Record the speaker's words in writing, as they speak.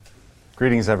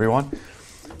Greetings, everyone.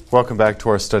 Welcome back to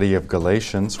our study of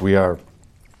Galatians. We are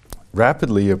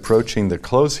rapidly approaching the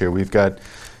close here. We've got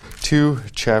 2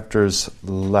 chapters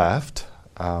left.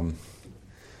 And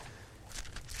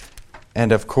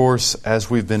of course, as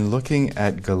we've been looking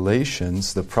at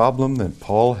Galatians, the problem that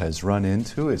Paul has run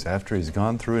into is after he's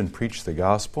gone through and preached the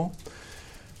gospel,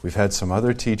 we've had some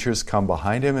other teachers come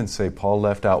behind him and say, Paul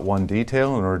left out one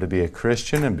detail. In order to be a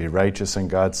Christian and be righteous in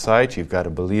God's sight, you've got to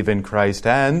believe in Christ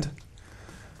and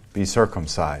be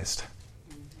circumcised.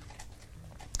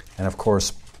 And of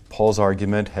course, Paul's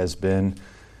argument has been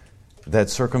that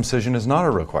circumcision is not a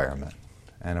requirement.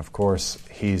 And of course,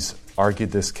 he's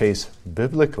argued this case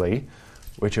biblically,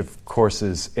 which of course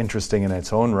is interesting in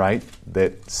its own right,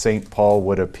 that St. Paul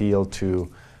would appeal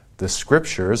to the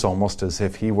Scriptures almost as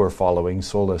if he were following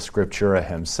sola scriptura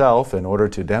himself in order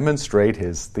to demonstrate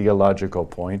his theological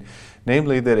point,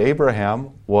 namely that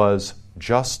Abraham was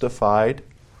justified,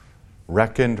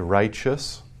 reckoned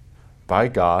righteous by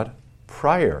God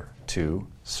prior to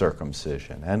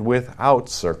circumcision and without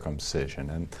circumcision,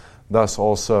 and thus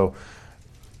also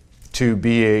to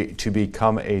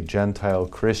become a Gentile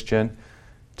Christian,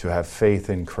 to have faith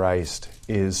in Christ,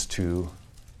 is to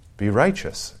be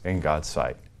righteous in God's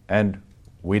sight. And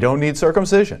we don't need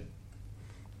circumcision.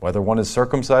 Whether one is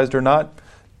circumcised or not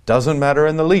doesn't matter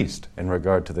in the least in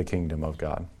regard to the kingdom of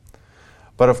God.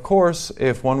 But of course,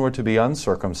 if one were to be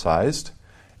uncircumcised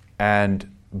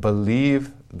and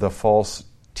believe the false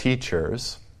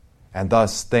teachers and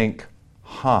thus think,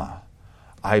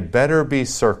 I better be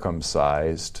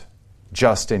circumcised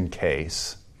just in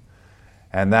case,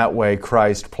 and that way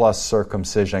Christ plus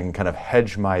circumcision can kind of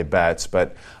hedge my bets,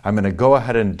 but I'm going to go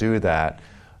ahead and do that.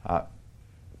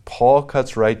 Paul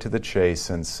cuts right to the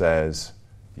chase and says,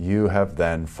 you have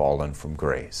then fallen from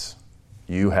grace.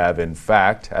 You have, in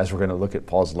fact, as we're going to look at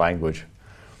Paul's language,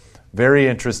 very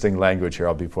interesting language here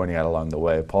I'll be pointing out along the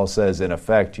way. Paul says, in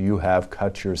effect, you have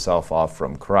cut yourself off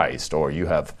from Christ, or you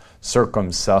have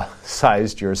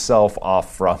circumcised yourself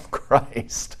off from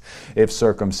Christ, if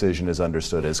circumcision is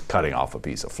understood as cutting off a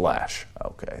piece of flesh.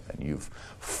 Okay, then you've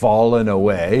fallen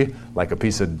away like a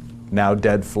piece of now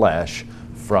dead flesh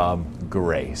from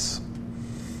grace.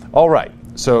 All right,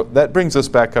 so that brings us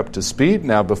back up to speed.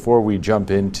 Now, before we jump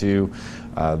into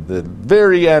the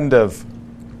very end of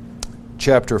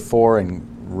chapter 4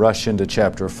 and rush into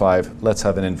chapter 5, let's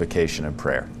have an invocation and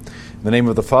prayer. In the name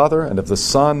of the Father, and of the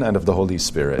Son, and of the Holy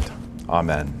Spirit.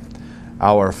 Amen.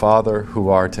 Our Father, who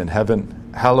art in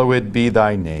heaven, hallowed be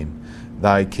thy name.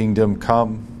 Thy kingdom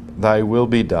come, thy will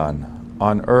be done,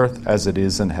 on earth as it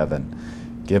is in heaven.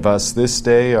 Give us this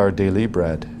day our daily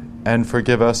bread, and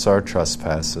forgive us our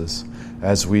trespasses,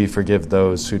 as we forgive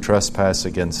those who trespass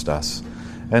against us.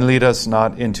 And lead us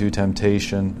not into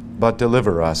temptation, but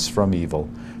deliver us from evil.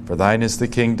 For thine is the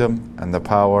kingdom, and the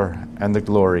power, and the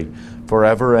glory,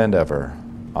 forever and ever.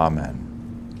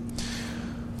 Amen.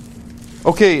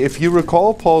 Okay, if you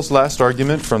recall Paul's last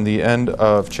argument from the end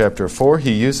of chapter 4,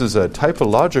 he uses a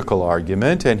typological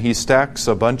argument, and he stacks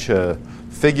a bunch of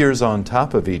figures on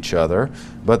top of each other.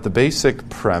 But the basic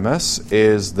premise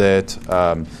is that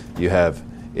you have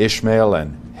Ishmael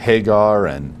and Hagar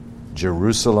and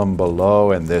Jerusalem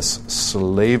below, and this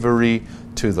slavery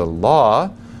to the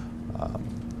law,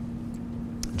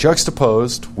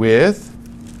 juxtaposed with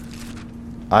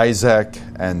Isaac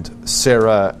and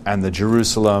Sarah and the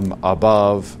Jerusalem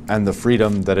above and the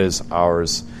freedom that is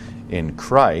ours in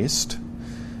Christ.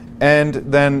 And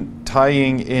then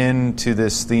tying into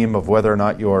this theme of whether or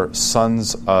not you're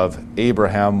sons of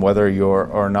Abraham, whether you're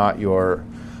or not you're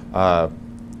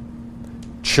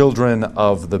children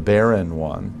of the barren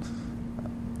one.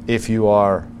 If you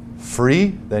are free,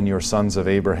 then you're sons of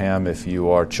Abraham. If you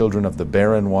are children of the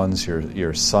barren ones,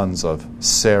 you're sons of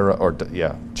Sarah,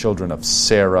 children of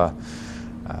Sarah.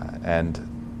 And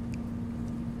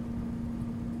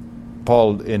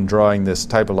Paul, in drawing this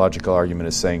typological argument,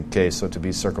 is saying, okay, so to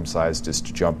be circumcised is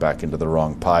to jump back into the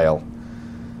wrong pile,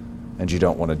 and you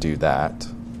don't want to do that.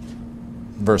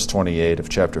 Verse 28 of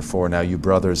chapter 4, now you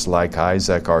brothers, like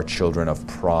Isaac, are children of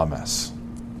promise.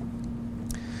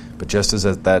 But just as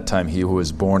at that time he who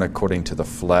was born according to the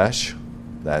flesh,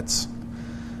 that's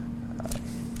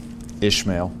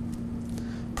Ishmael,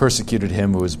 persecuted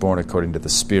him who was born according to the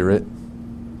Spirit,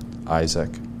 Isaac,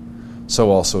 so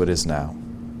also it is now.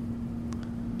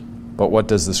 But what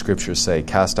does the Scripture say?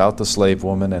 Cast out the slave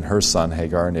woman and her son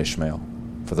Hagar and Ishmael,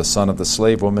 for the son of the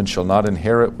slave woman shall not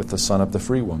inherit with the son of the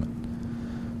free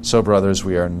woman. So, brothers,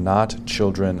 we are not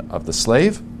children of the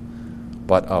slave,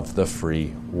 but of the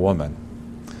free woman.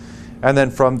 And then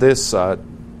from this,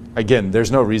 again,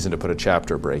 there's no reason to put a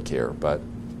chapter break here, but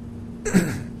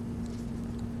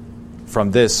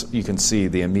from this, you can see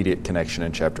the immediate connection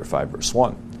in chapter 5, verse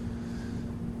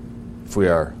 1. If we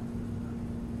are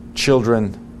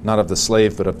children, not of the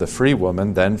slave, but of the free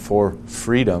woman, then for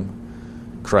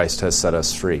freedom Christ has set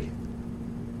us free.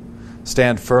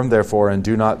 Stand firm, therefore, and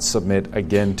do not submit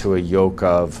again to a yoke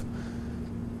of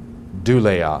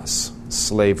douleos,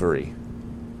 slavery.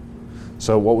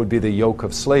 So what would be the yoke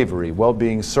of slavery? Well,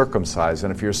 being circumcised.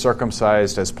 And if you're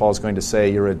circumcised, as Paul's going to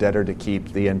say, you're a debtor to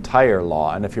keep the entire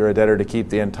law. And if you're a debtor to keep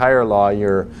the entire law,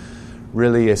 you're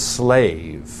really a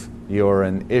slave. You're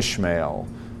an Ishmael.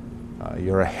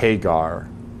 You're a Hagar.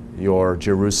 You're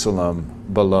Jerusalem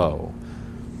below.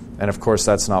 And of course,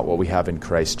 that's not what we have in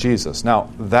Christ Jesus.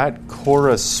 Now, that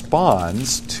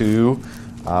corresponds to,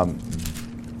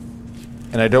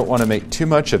 and I don't want to make too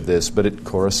much of this, but it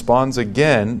corresponds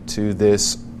again to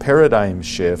this paradigm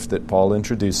shift that Paul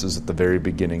introduces at the very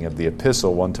beginning of the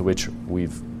epistle, one to which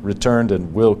we've returned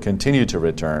and will continue to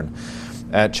return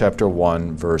at chapter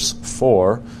 1, verse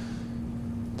 4.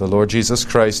 The Lord Jesus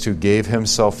Christ, who gave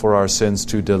himself for our sins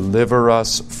to deliver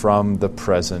us from the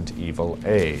present evil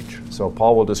age. So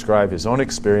Paul will describe his own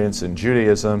experience in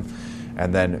Judaism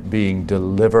and then being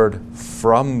delivered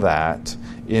from that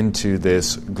into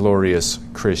this glorious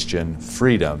Christian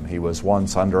freedom. He was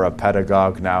once under a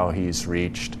pedagogue, now he's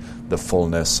reached the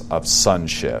fullness of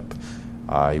sonship.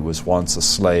 He was once a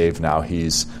slave, now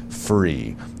he's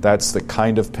free. That's the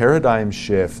kind of paradigm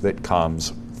shift that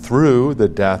comes through the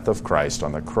death of Christ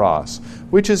on the cross,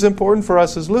 which is important for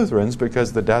us as Lutherans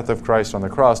because the death of Christ on the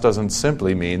cross doesn't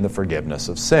simply mean the forgiveness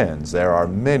of sins. There are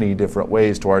many different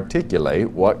ways to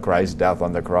articulate what Christ's death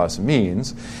on the cross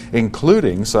means,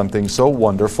 including something so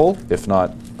wonderful, if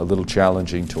not a little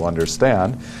challenging to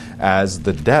understand, as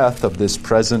the death of this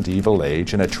present evil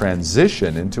age and a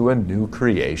transition into a new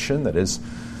creation that is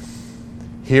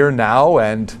here now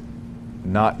and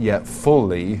not yet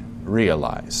fully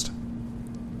realized.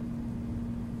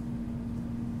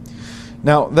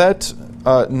 Now, that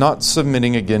not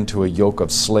submitting again to a yoke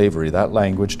of slavery, that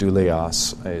language,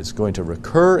 douleos, is going to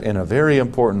recur in a very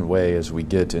important way as we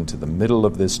get into the middle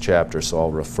of this chapter, so I'll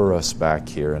refer us back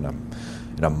here in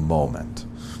a moment.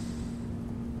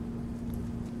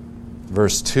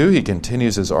 Verse 2, he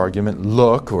continues his argument,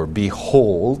 "Look," or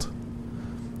 "Behold,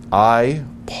 I,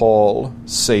 Paul,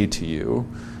 say to you,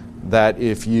 that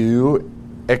if you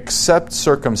accept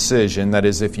circumcision, that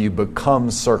is, if you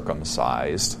become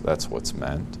circumcised, that's what's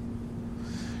meant,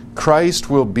 Christ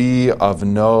will be of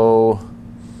no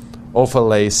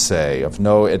ophelese, of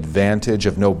no advantage,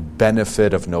 of no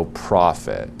benefit, of no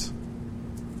profit.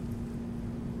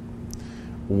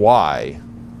 Why?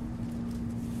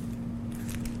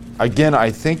 Again,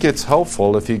 I think it's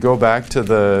helpful if you go back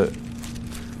to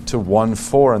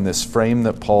 1:4 in this frame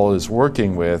that Paul is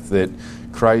working with, that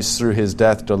Christ, through his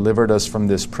death, delivered us from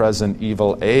this present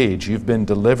evil age. You've been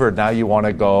delivered, now you want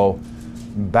to go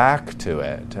back to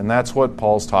it. And that's what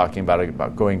Paul's talking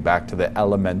about going back to the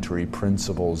elementary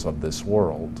principles of this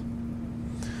world.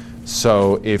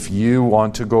 So if you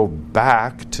want to go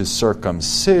back to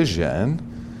circumcision,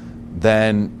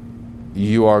 then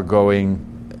you are going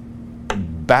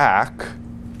back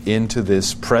into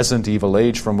this present evil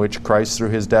age from which Christ, through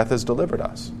his death, has delivered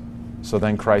us. So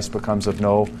then Christ becomes of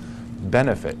no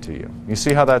benefit to you. You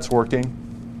see how that's working?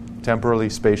 Temporally,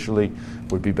 spatially,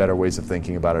 would be better ways of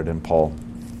thinking about it in Paul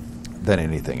than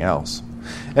anything else.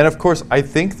 And of course, I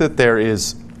think that there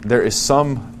is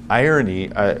some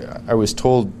irony. I was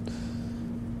told,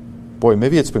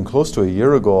 maybe it's been close to a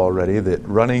year ago already, that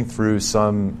running through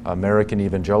some American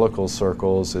evangelical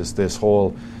circles is this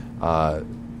whole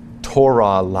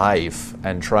Torah life,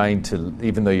 and trying to,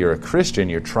 even though you're a Christian,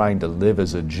 you're trying to live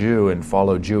as a Jew and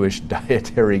follow Jewish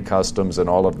dietary customs and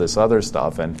all of this other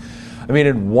stuff. And I mean,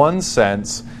 in one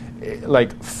sense,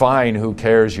 like, fine, who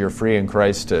cares? You're free in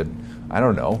Christ to, I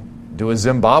don't know, do a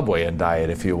Zimbabwean diet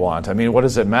if you want. I mean, what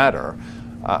does it matter?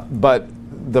 But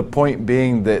the point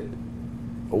being that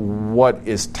what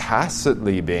is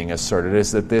tacitly being asserted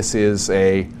is that this is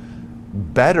a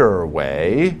better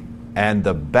way and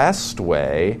the best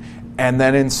way, and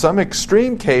then in some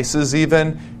extreme cases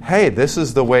even, hey, this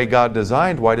is the way God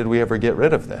designed, why did we ever get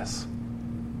rid of this?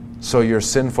 So you're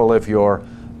sinful if you're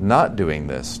not doing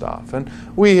this stuff. And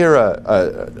we hear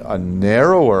a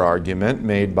narrower argument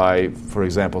made by, for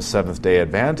example, Seventh-day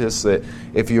Adventists, that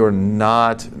if you're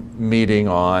not meeting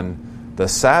on the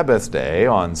Sabbath day,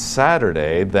 on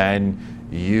Saturday, then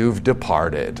you've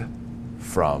departed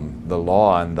from the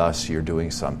law, and thus you're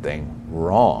doing something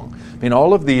wrong. I mean,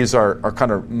 all of these are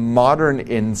kind of modern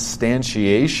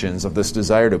instantiations of this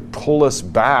desire to pull us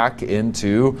back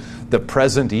into the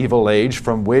present evil age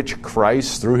from which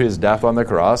Christ, through his death on the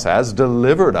cross, has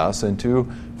delivered us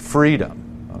into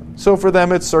freedom. So for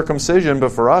them it's circumcision,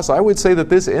 but for us, I would say that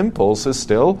this impulse is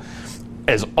still,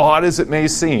 as odd as it may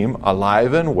seem,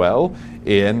 alive and well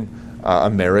in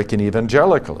American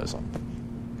evangelicalism.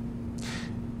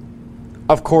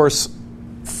 Of course,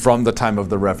 from the time of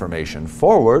the Reformation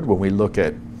forward, when we look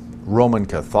at Roman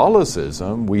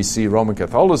Catholicism, we see Roman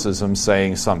Catholicism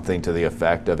saying something to the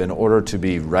effect of, in order to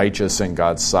be righteous in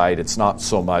God's sight, it's not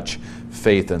so much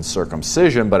faith and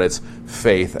circumcision, but it's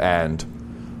faith and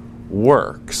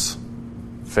works.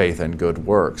 Faith and good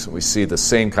works. We see the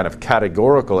same kind of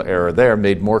categorical error there,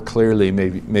 made more clearly,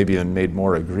 maybe and made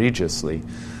more egregiously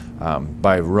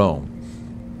by Rome.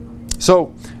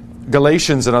 So,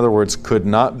 Galatians, in other words, could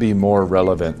not be more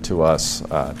relevant to us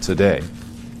today.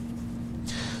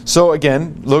 So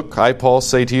again, look, I, Paul,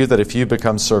 say to you that if you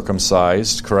become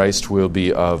circumcised, Christ will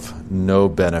be of no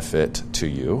benefit to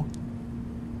you.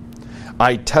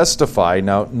 I testify,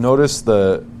 now notice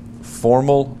the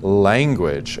formal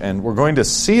language, and we're going to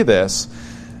see this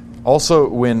also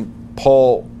when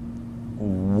Paul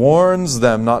warns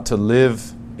them not to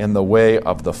live in the way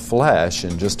of the flesh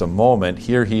in just a moment.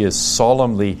 Here he is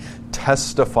solemnly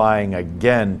testifying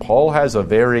again. Paul has a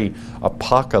very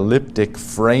apocalyptic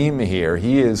frame here.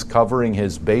 He is covering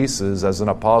his bases as an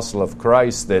apostle of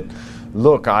Christ that,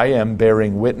 look, I am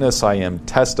bearing witness, I am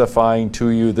testifying to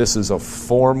you. This is a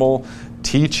formal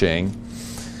teaching.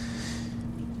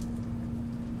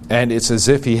 And it's as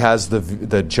if he has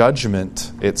the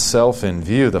judgment itself in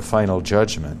view, the final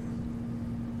judgment.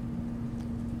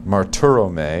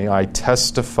 Martyrome, I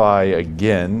testify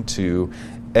again to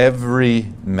every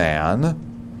man,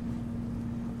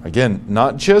 again,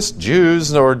 not just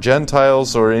Jews or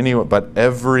Gentiles or anyone, but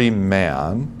every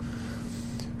man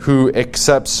who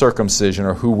accepts circumcision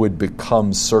or who would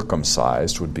become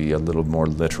circumcised, would be a little more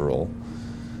literal,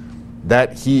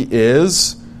 that he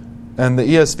is, and the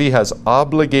ESV has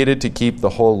obligated to keep the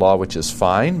whole law, which is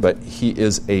fine, but he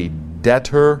is a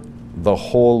debtor the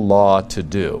whole law to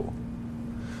do.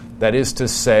 That is to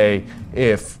say,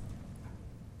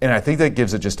 and I think that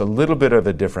gives it just a little bit of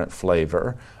a different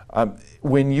flavor.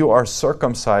 When you are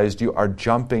circumcised, you are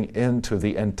jumping into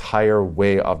the entire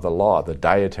way of the law, the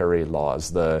dietary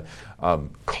laws, the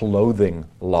clothing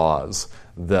laws,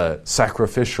 the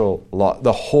sacrificial law,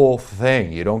 the whole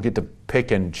thing. You don't get to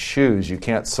pick and choose. You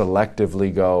can't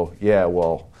selectively go, yeah,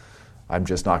 well, I'm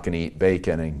just not going to eat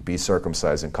bacon and be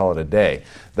circumcised and call it a day.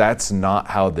 That's not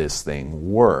how this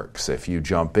thing works. If you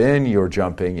jump in, you're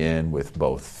jumping in with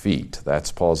both feet.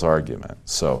 That's Paul's argument.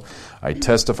 So I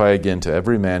testify again to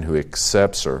every man who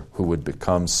accepts or who would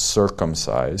become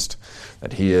circumcised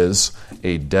that he is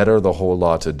a debtor the whole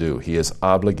law to do. He is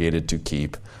obligated to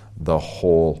keep the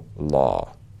whole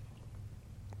law.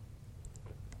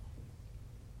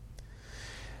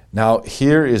 Now,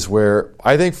 here is where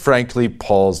I think, frankly,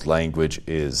 Paul's language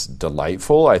is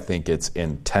delightful. I think it's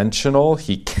intentional.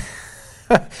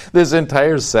 This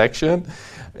entire section,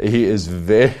 he is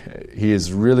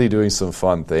really doing some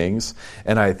fun things.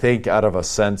 And I think out of a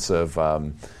sense of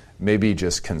maybe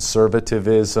just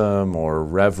conservatism or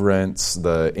reverence,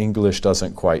 the English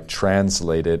doesn't quite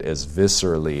translate it as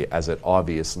viscerally as it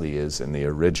obviously is in the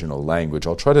original language.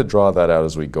 I'll try to draw that out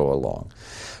as we go along.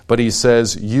 But he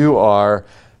says, you are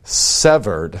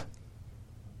severed,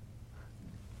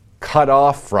 cut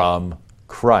off from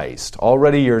Christ.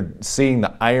 Already you're seeing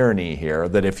the irony here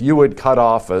that if you would cut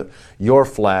off your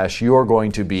flesh, you're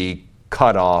going to be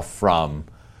cut off from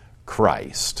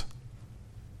Christ.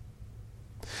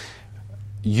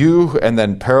 You, and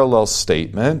then parallel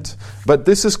statement, but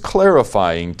this is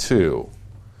clarifying too.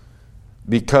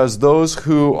 Because those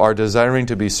who are desiring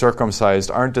to be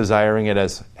circumcised aren't desiring it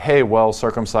as, hey, well,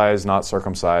 circumcised, not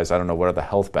circumcised, I don't know, what are the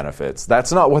health benefits?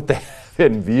 That's not what they have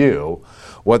in view.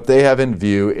 What they have in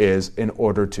view is in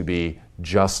order to be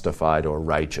justified or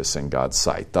righteous in God's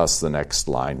sight. Thus the next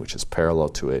line, which is parallel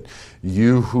to it.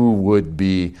 You who would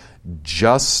be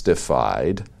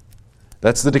justified,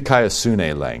 that's the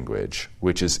dikaiosune language,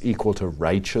 which is equal to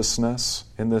righteousness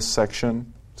in this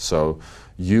section. So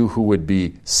you who would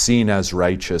be seen as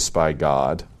righteous by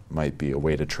God, might be a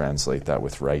way to translate that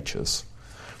with righteous.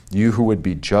 You who would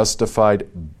be justified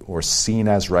or seen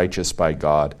as righteous by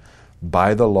God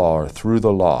by the law or through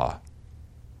the law,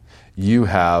 you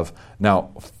have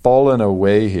now fallen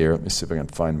away here. Let me see if I can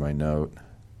find my note.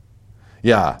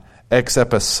 Yeah, ex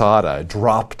episada,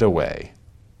 dropped away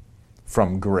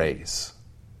from grace.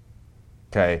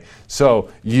 Okay, so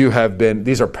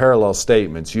these are parallel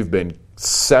statements. You've been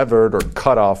severed or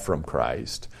cut off from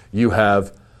Christ. You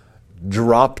have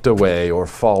dropped away or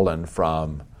fallen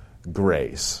from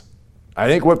grace. I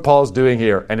think what Paul's doing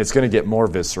here, and it's going to get more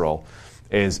visceral,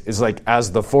 is like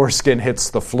as the foreskin hits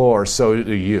the floor, so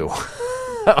do you.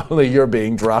 Only you're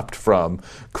being dropped from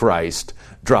Christ,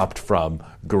 dropped from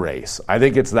grace. I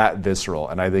think it's that visceral,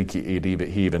 and I think he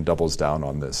even doubles down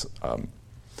on this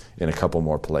in a couple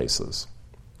more places.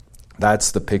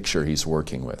 That's the picture he's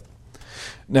working with.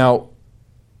 Now,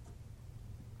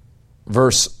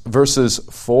 verses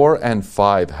 4 and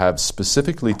 5 have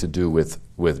specifically to do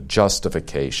with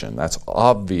justification. That's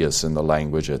obvious in the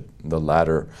language at the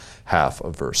latter half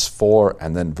of verse 4,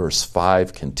 and then verse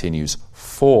 5 continues,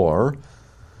 "For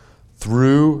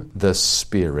through the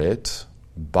Spirit,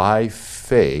 by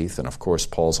faith," and of course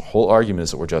Paul's whole argument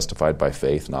is that we're justified by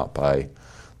faith, not by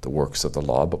the works of the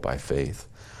law, but by faith.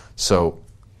 So,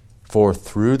 "For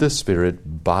through the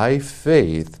Spirit, by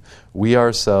faith, we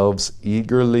ourselves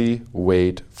eagerly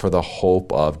wait for the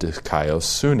hope of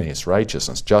dikaiosune,"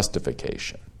 righteousness,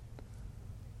 justification.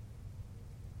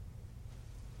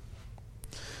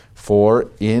 "For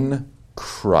in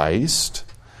Christ,"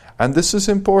 and this is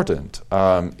important,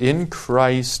 in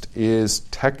Christ is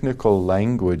technical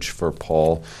language for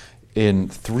Paul. In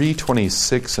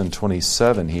 3:26 and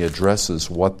 27, he addresses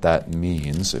what that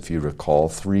means. If you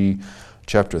recall,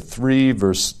 chapter 3,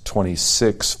 verse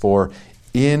 26, "For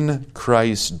in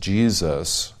Christ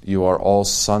Jesus you are all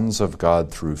sons of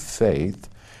God through faith."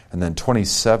 And then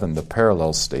 27, the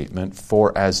parallel statement,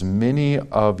 "For as many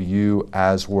of you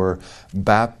as were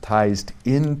baptized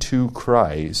into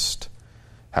Christ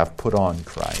have put on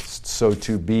Christ." So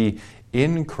to be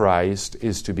in Christ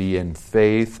is to be in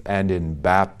faith and in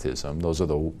baptism. Those are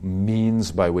the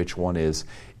means by which one is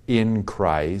in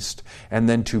Christ. And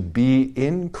then to be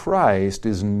in Christ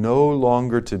is no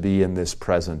longer to be in this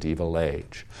present evil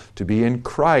age. To be in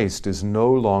Christ is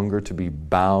no longer to be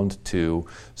bound to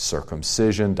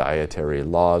circumcision, dietary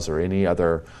laws, or any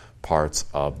other parts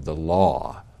of the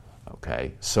law.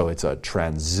 Okay? So it's a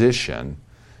transition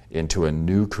into a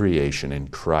new creation in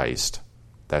Christ.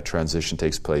 That transition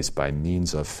takes place by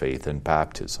means of faith and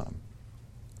baptism.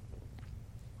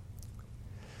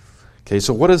 Okay,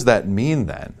 so what does that mean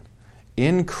then?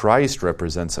 In Christ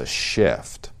represents a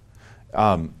shift.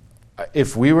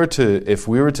 If we were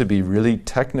to be really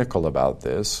technical about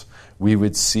this, we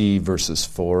would see verses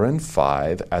 4 and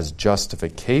 5 as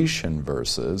justification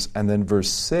verses, and then verse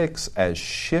 6 as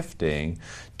shifting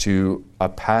to a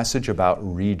passage about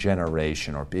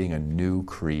regeneration or being a new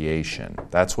creation.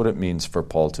 That's what it means for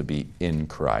Paul to be in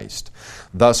Christ.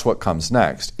 Thus, what comes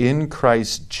next? In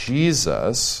Christ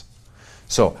Jesus,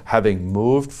 so having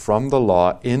moved from the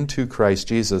law into Christ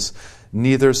Jesus,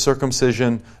 neither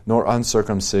circumcision nor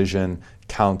uncircumcision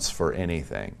counts for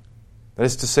anything. That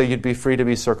is to say, you'd be free to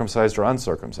be circumcised or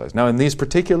uncircumcised. Now, in these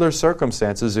particular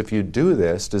circumstances, if you do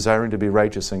this, desiring to be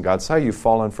righteous in God's sight, you've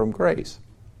fallen from grace.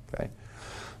 Okay?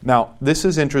 Now, this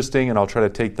is interesting, and I'll try to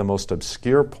take the most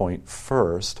obscure point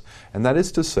first, and that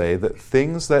is to say that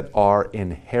things that are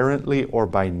inherently or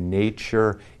by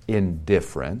nature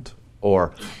indifferent,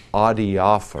 or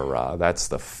adiaphora, that's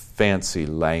the fancy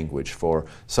language for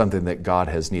something that God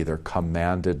has neither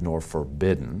commanded nor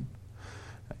forbidden.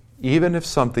 Even if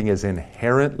something is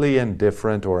inherently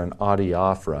indifferent or an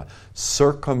adiaphora,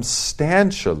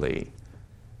 circumstantially,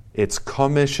 its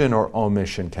commission or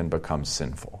omission can become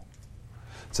sinful.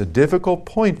 It's a difficult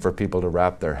point for people to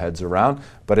wrap their heads around,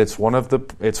 but it's one of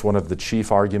the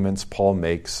chief arguments Paul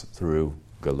makes through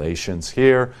Galatians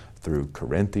here, through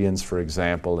Corinthians, for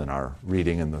example. In our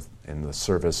reading in the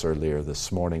service earlier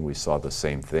this morning, we saw the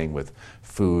same thing with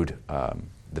food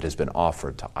that has been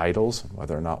offered to idols,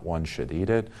 whether or not one should eat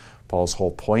it. Paul's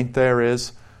whole point there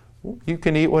is, you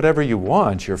can eat whatever you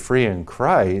want, you're free in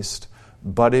Christ,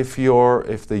 but if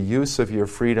the use of your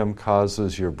freedom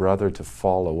causes your brother to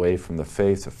fall away from the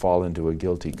faith, to fall into a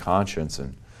guilty conscience,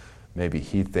 and maybe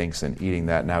he thinks in eating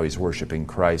that now he's worshiping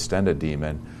Christ and a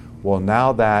demon, well,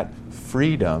 now that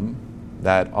freedom,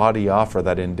 that adiaphora,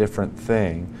 that indifferent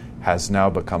thing, has now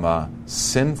become a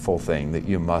sinful thing that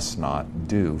you must not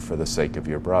do for the sake of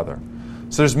your brother.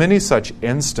 So there's many such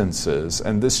instances,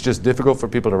 and this is just difficult for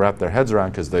people to wrap their heads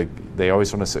around because they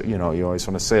always want to say, you always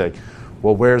want to say, like,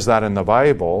 well, where's that in the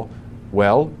Bible?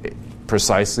 Well,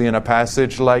 precisely in a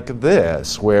passage like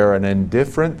this, where an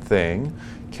indifferent thing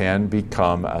can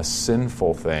become a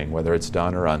sinful thing, whether it's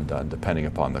done or undone, depending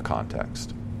upon the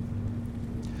context.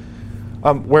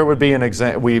 Where would be an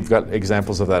example? We've got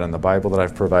examples of that in the Bible that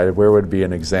I've provided. Where would be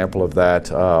an example of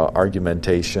that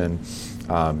argumentation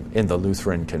in the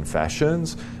Lutheran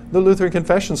confessions? The Lutheran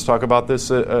confessions talk about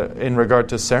this in regard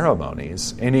to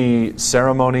ceremonies. Any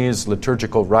ceremonies,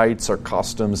 liturgical rites, or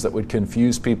customs that would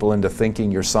confuse people into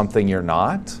thinking you're something you're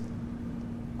not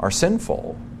are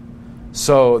sinful.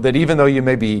 So that even though you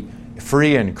may be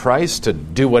free in Christ to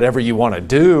do whatever you want to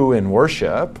do in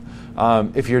worship,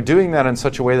 if you're doing that in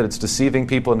such a way that it's deceiving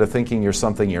people into thinking you're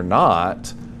something you're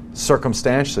not,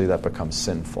 circumstantially that becomes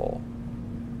sinful.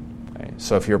 Okay?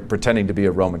 So if you're pretending to be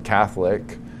a Roman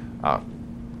Catholic,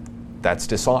 that's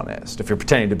dishonest. If you're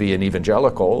pretending to be an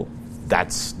evangelical,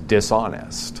 that's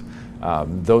dishonest.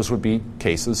 Those would be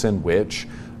cases in which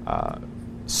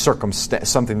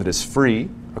something that is free,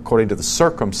 according to the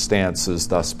circumstances,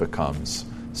 thus becomes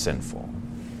sinful.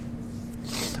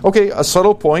 Okay, a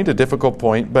subtle point, a difficult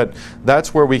point, but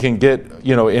that's where we can get,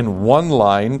 in one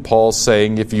line, Paul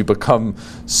saying, if you become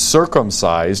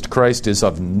circumcised, Christ is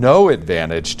of no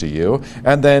advantage to you.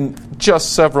 And then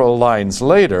just several lines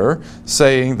later,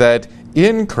 saying that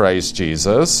in Christ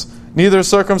Jesus, neither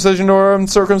circumcision nor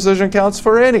uncircumcision counts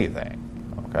for anything.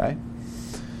 Okay?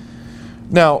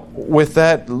 Now, with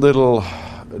that little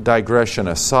digression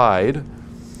aside,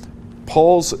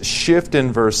 Paul's shift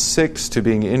in verse 6 to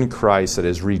being in Christ, that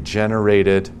is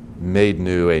regenerated, made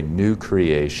new, a new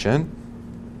creation,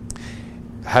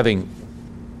 having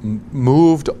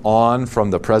moved on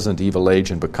from the present evil age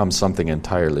and become something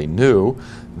entirely new,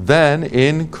 then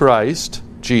in Christ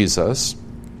Jesus,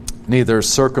 neither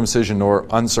circumcision nor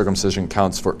uncircumcision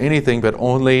counts for anything, but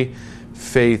only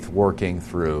faith working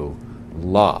through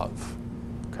love.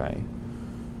 Okay?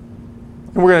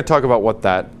 And we're going to talk about what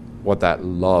that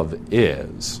love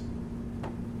is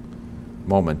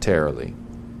momentarily.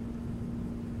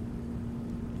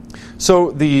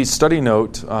 So the study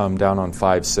note down on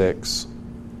 5:6,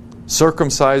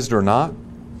 circumcised or not,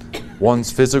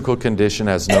 one's physical condition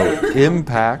has no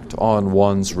impact on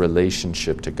one's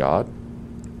relationship to God.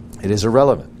 It is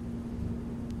irrelevant.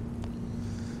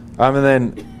 And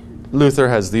then Luther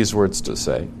has these words to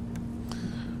say: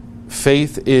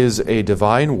 faith is a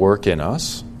divine work in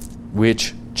us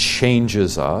which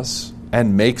changes us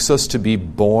and makes us to be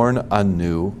born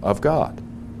anew of God.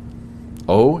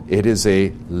 Oh, it is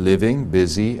a living,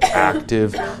 busy,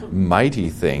 active, mighty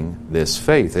thing, this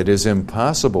faith. It is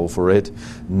impossible for it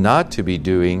not to be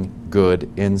doing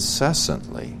good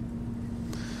incessantly.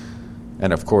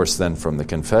 And of course, then from the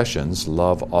confessions,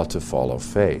 love ought to follow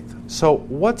faith. So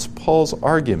what's Paul's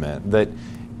argument? That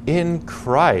in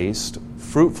Christ,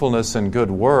 fruitfulness and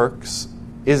good works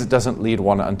doesn't lead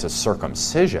one unto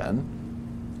circumcision.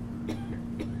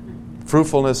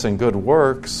 Fruitfulness and good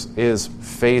works is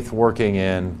faith working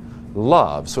in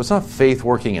love. So it's not faith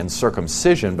working in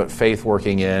circumcision, but faith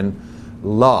working in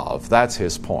love. That's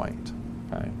his point.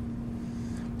 Okay?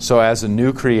 So as a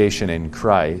new creation in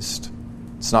Christ,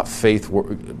 it's not faith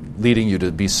leading you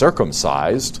to be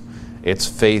circumcised. It's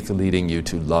faith leading you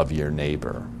to love your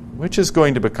neighbor, which is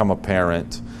going to become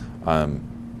apparent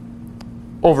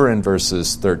over in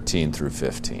verses 13 through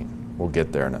 15. We'll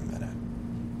get there in a minute.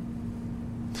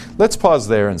 Let's pause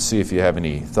there and see if you have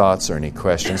any thoughts or any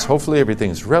questions. Hopefully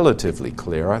everything's relatively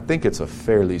clear. I think it's a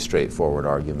fairly straightforward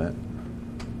argument.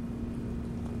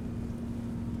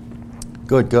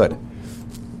 Good.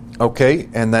 Okay,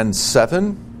 and then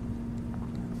 7.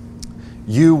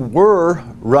 You were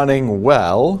running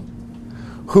well.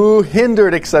 Who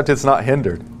hindered, except it's not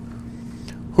hindered?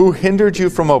 Who hindered you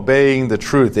from obeying the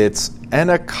truth? It's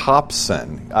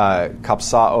enakopsin.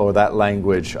 Kapsao, that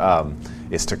language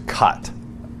is to cut.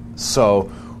 So,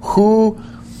 who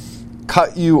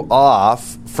cut you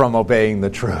off from obeying the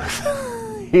truth?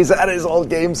 He's at his old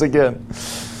games again.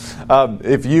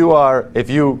 If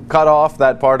you cut off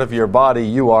that part of your body,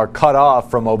 you are cut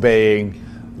off from obeying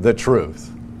the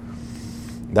truth.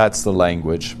 That's the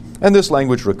language. And this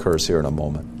language recurs here in a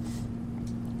moment,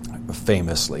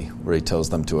 famously, where he tells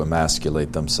them to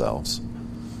emasculate themselves.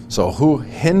 So who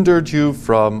hindered you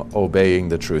from obeying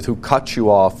the truth? Who cut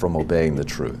you off from obeying the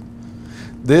truth?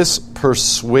 This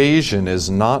persuasion is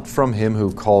not from him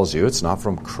who calls you. It's not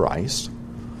from Christ.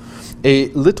 A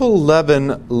little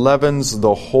leaven leavens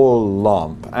the whole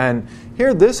lump. And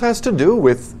here this has to do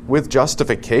with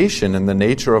justification and the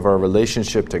nature of our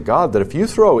relationship to God, that if you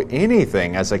throw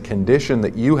anything as a condition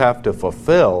that you have to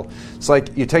fulfill, it's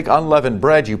like you take unleavened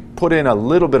bread, you put in a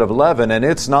little bit of leaven, and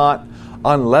it's not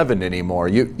unleavened anymore.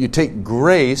 You take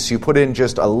grace, you put in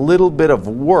just a little bit of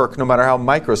work, no matter how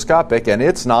microscopic, and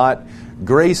it's not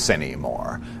grace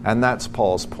anymore. And that's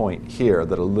Paul's point here,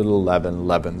 that a little leaven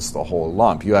leavens the whole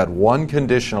lump. You add one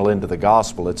conditional into the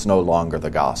gospel, it's no longer the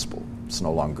gospel. It's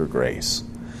no longer grace.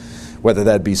 whether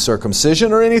that be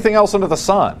circumcision or anything else under the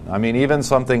sun. I mean, even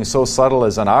something so subtle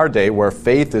as in our day where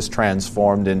faith is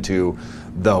transformed into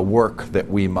the work that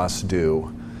we must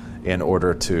do in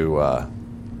order to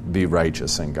be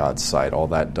righteous in God's sight. All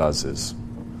that does is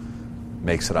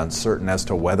makes it uncertain as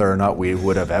to whether or not we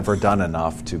would have ever done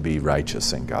enough to be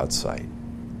righteous in God's sight.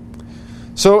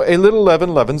 So a little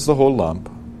leaven leavens the whole lump.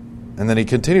 And then he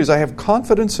continues, I have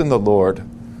confidence in the Lord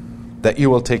that you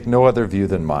will take no other view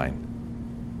than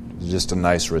mine. It's just a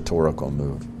nice rhetorical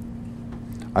move.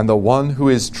 And the one who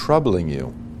is troubling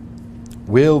you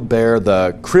will bear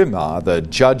the krima, the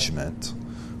judgment,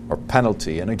 or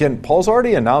penalty. And again, Paul's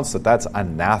already announced that that's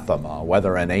anathema,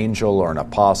 whether an angel or an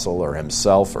apostle or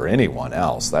himself or anyone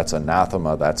else. That's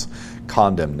anathema, that's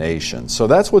condemnation. So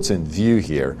that's what's in view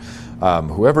here.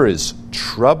 Whoever is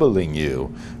troubling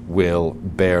you will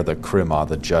bear the krima,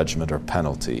 the judgment or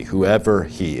penalty, whoever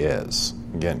he is.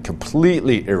 Again,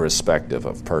 completely irrespective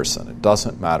of person. It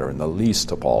doesn't matter in the least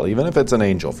to Paul, even if it's an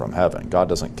angel from heaven. God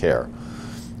doesn't care.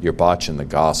 You're botching the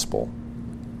gospel.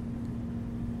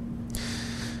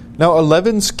 Now,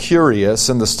 11's curious,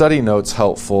 and the study note's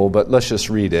helpful, but let's just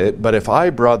read it. But if I,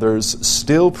 brothers,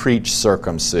 still preach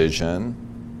circumcision,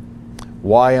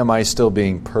 why am I still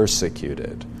being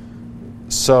persecuted?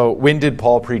 So, when did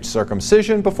Paul preach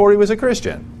circumcision? Before he was a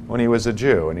Christian, when he was a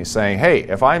Jew. And he's saying, hey,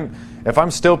 if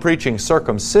I'm still preaching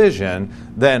circumcision,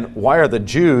 then why are the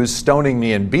Jews stoning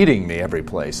me and beating me every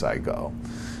place I go?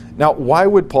 Now, why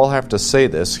would Paul have to say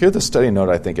this? Here the study note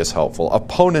I think is helpful.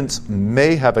 Opponents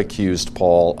may have accused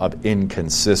Paul of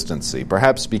inconsistency,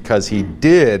 perhaps because he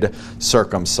did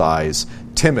circumcise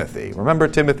Timothy. Remember,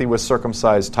 Timothy was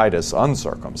circumcised, Titus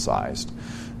uncircumcised.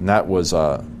 And that was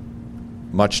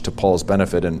much to Paul's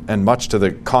benefit and much to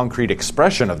the concrete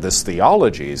expression of this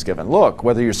theology he's given. Look,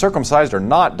 whether you're circumcised or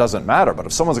not doesn't matter, but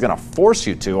if someone's going to force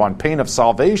you to on pain of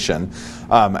salvation,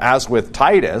 as with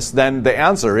Titus, then the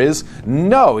answer is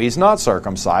no, he's not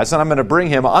circumcised, and I'm going to bring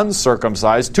him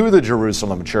uncircumcised to the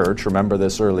Jerusalem church. Remember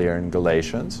this earlier in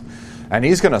Galatians. And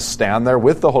he's going to stand there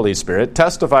with the Holy Spirit,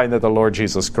 testifying that the Lord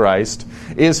Jesus Christ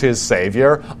is his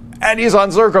Savior, and he's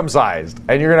uncircumcised.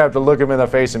 And you're going to have to look him in the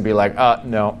face and be like,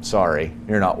 no, sorry,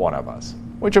 you're not one of us.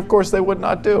 Which, of course, they would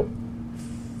not do.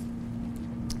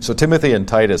 So Timothy and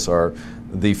Titus are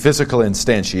the physical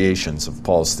instantiations of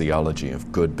Paul's theology,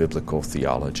 of good biblical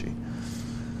theology.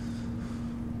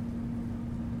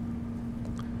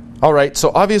 All right,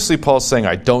 so obviously Paul's saying,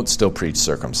 I don't still preach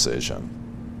circumcision.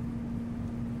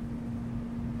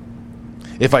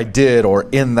 If I did, or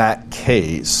in that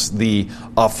case, the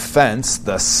offense,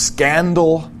 the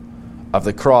scandal of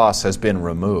the cross has been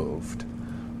removed.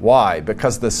 Why?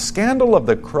 Because the scandal of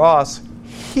the cross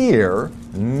here,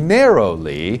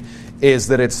 narrowly, is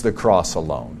that it's the cross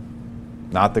alone.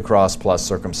 Not the cross plus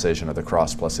circumcision or the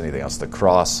cross plus anything else. The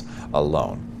cross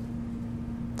alone.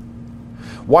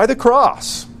 Why the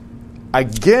cross?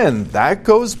 Again, that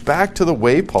goes back to the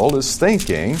way Paul is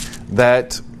thinking,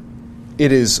 that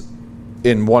it is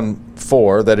in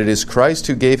 1:4, that it is Christ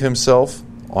who gave himself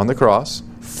on the cross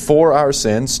for our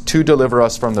sins to deliver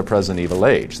us from the present evil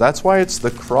age. That's why it's the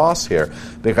cross here,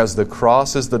 because the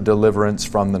cross is the deliverance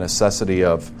from the necessity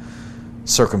of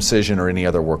circumcision or any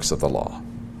other works of the law.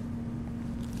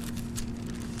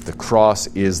 The cross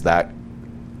is that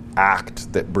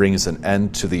act that brings an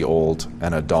end to the old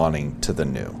and a dawning to the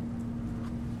new.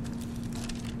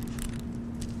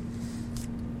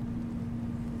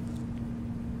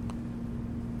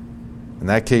 In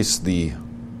that case, the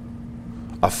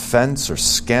offense or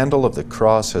scandal of the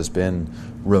cross has been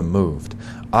removed.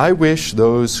 I wish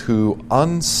those who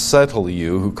unsettle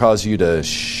you, who cause you to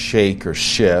shake or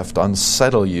shift,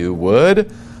 unsettle you,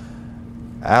 would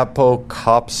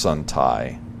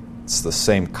apokopsantai. It's the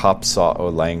same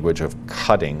kopsao language of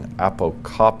cutting.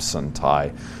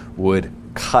 Apokopsantai would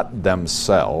cut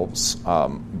themselves,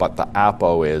 but the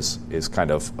apo is kind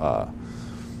of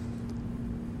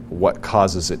what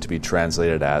causes it to be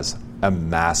translated as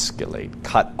emasculate,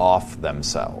 cut off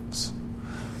themselves.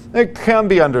 It can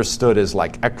be understood as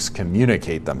like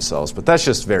excommunicate themselves, but that's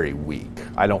just very weak.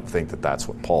 I don't think that that's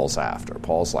what Paul's after.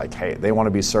 Paul's like, hey, they want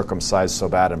to be circumcised so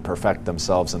bad and perfect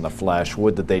themselves in the flesh.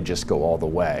 Would that they just go all the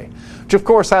way? Which, of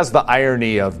course, has the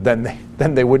irony of then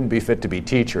they wouldn't be fit to be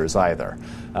teachers either.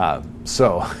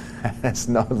 So it's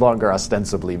no longer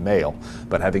ostensibly male,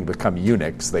 but having become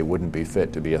eunuchs, they wouldn't be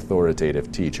fit to be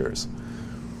authoritative teachers.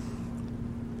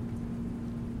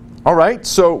 All right,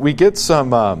 so we get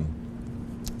some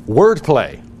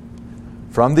wordplay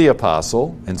from the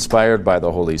apostle, inspired by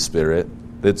the Holy Spirit.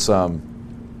 That's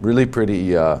really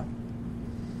pretty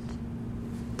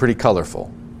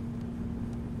colorful.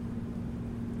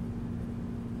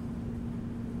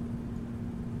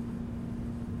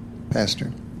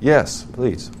 Pastor? Yes,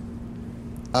 please.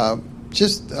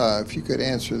 Just if you could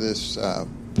answer this,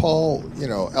 Paul,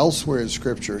 elsewhere in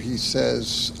Scripture, he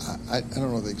says, I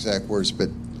don't know the exact words, but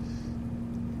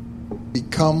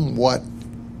become what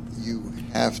you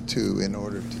have to in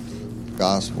order to do the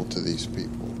gospel to these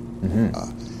people.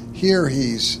 Mm-hmm. Here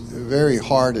he's very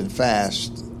hard and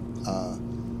fast.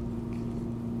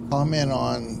 Comment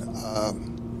on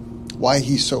why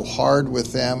he's so hard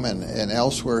with them, and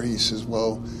elsewhere he says,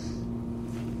 well,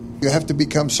 you have to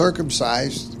become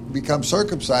circumcised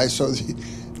so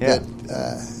that...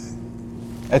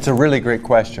 It's a really great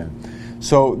question.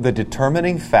 So the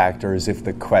determining factor is if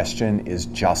the question is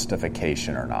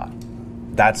justification or not.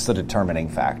 That's the determining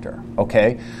factor,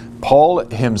 okay? Paul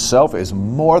himself is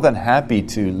more than happy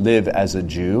to live as a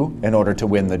Jew in order to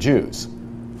win the Jews.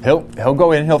 He'll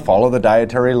go in, he'll follow the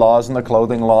dietary laws and the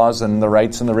clothing laws and the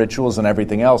rites and the rituals and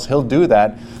everything else. He'll do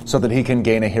that so that he can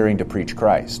gain a hearing to preach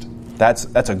Christ.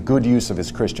 That's a good use of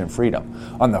his Christian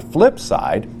freedom. On the flip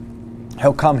side,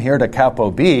 he'll come here to Capo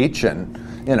Beach and,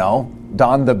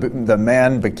 don the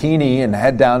man bikini and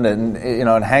head down and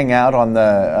hang out on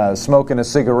the smoking a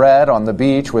cigarette on the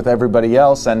beach with everybody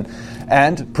else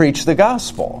and preach the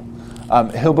gospel.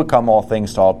 He'll become all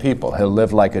things to all people. He'll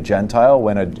live like a Gentile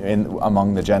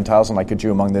among the Gentiles and like a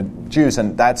Jew among the Jews.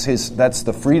 And that's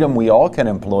the freedom we all can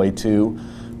employ to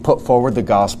put forward the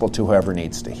gospel to whoever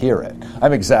needs to hear it.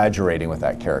 I'm exaggerating with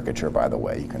that caricature, by the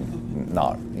way. You can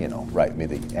not, write me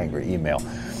the angry email.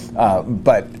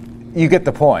 But you get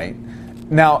the point.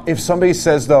 Now, if somebody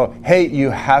says, though, hey, you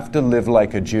have to live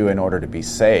like a Jew in order to be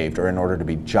saved or in order to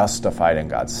be justified in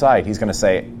God's sight, he's going to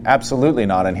say, absolutely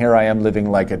not, and here I am living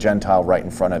like a Gentile right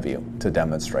in front of you to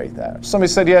demonstrate that. If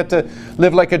somebody said you had to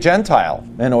live like a Gentile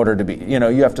in order to be, you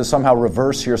have to somehow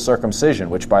reverse your circumcision,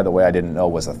 which, by the way, I didn't know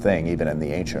was a thing, even in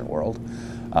the ancient world.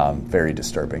 Very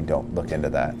disturbing. Don't look into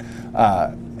that.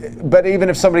 But even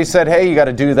if somebody said, hey, you got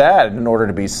to do that in order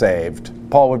to be saved,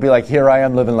 Paul would be like, here I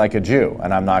am living like a Jew,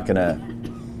 and I'm not going to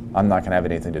have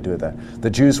anything to do with that. The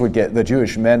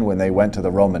Jewish men, when they went to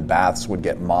the Roman baths, would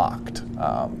get mocked.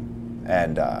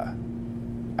 And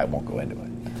I won't go into it.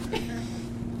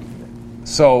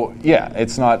 So, yeah,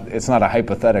 it's not a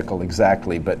hypothetical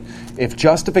exactly, but if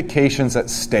justification's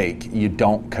at stake, you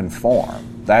don't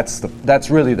conform. That's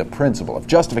really the principle. If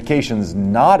justification's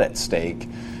not at stake,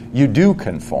 you do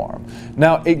conform.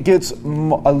 Now, it gets a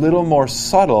little more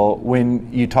subtle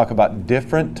when you talk about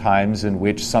different times in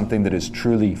which something that is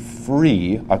truly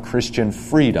free, a Christian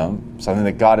freedom, something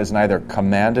that God has neither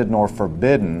commanded nor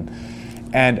forbidden,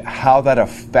 and how that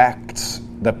affects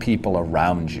the people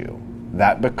around you.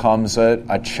 That becomes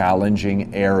a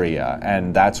challenging area,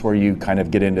 and that's where you kind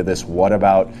of get into this, what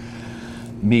about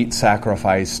meat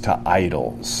sacrifice to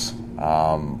idols?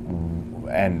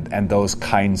 And those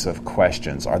kinds of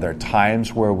questions. Are there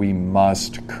times where we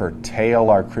must curtail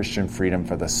our Christian freedom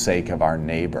for the sake of our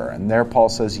neighbor? And there Paul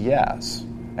says yes.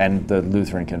 And the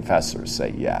Lutheran confessors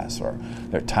say yes. Or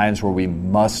there are times where we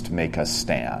must make a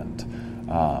stand,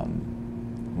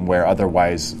 where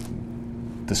otherwise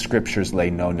the Scriptures lay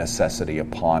no necessity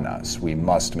upon us. We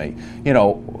must make,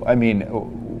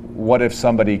 what if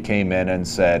somebody came in and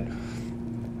said,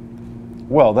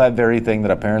 well, that very thing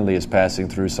that apparently is passing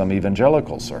through some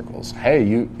evangelical circles. Hey,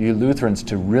 you Lutherans,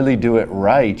 to really do it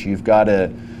right, you've got to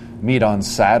meet on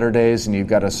Saturdays and you've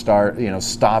got to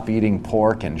stop eating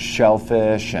pork and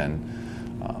shellfish and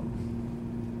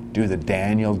do the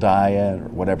Daniel diet or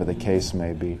whatever the case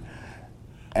may be.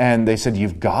 And they said,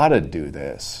 you've got to do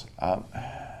this.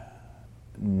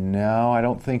 No, I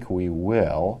don't think we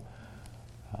will.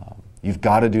 You've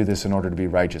got to do this in order to be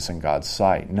righteous in God's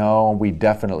sight. No, we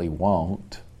definitely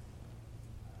won't.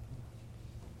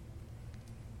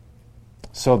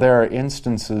 So there are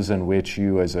instances in which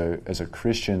you as a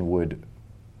Christian would,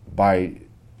 by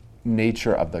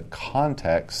nature of the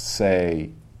context,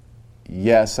 say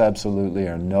yes, absolutely,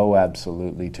 or no,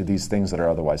 absolutely, to these things that are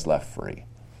otherwise left free.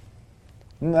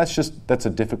 And that's a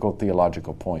difficult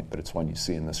theological point, but it's one you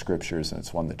see in the Scriptures, and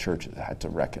it's one the church has had to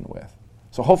reckon with.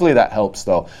 So hopefully that helps,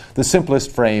 though. The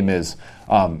simplest frame is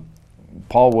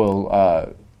Paul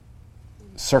will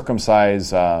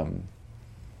circumcise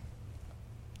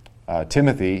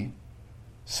Timothy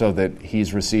so that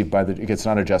he's received by it's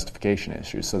not a justification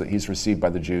issue, so that he's received by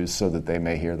the Jews so that they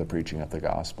may hear the preaching of the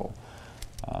gospel.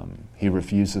 He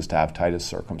refuses to have Titus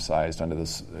circumcised under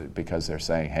this because they're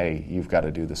saying, hey, you've got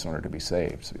to do this in order to be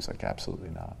saved. So he's like,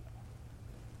 absolutely not.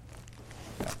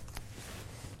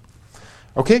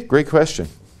 Okay, great question.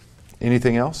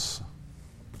 Anything else?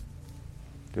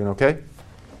 Doing okay?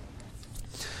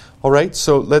 All right,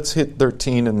 so let's hit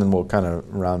 13 and then we'll kind of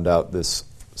round out this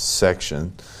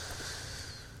section.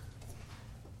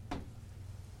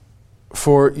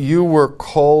 For you were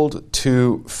called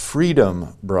to freedom,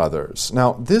 brothers.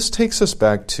 Now, this takes us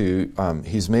back to,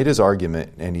 he's made his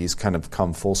argument and he's kind of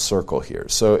come full circle here.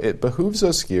 So it behooves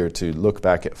us here to look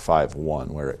back at 5:1,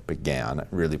 where it began. It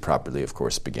really properly, of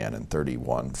course, began in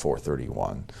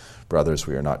 4:31. Brothers,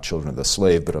 we are not children of the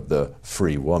slave, but of the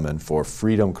free woman. For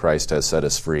freedom Christ has set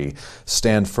us free.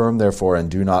 Stand firm, therefore, and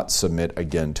do not submit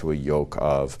again to a yoke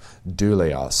of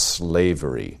douleia,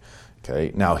 slavery.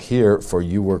 Okay, now here, for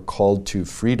you were called to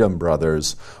freedom,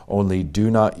 brothers, only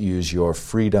do not use your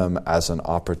freedom as an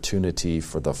opportunity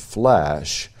for the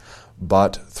flesh,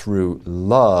 but through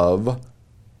love,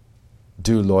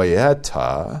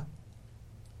 douloieta,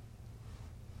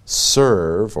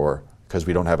 serve, or because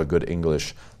we don't have a good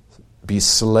English, be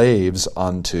slaves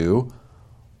unto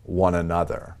one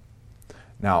another.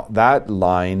 Now, that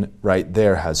line right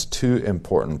there has two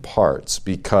important parts,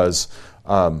 because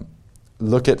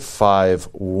look at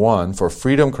 5:1. For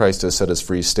freedom Christ has set us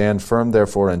free. Stand firm,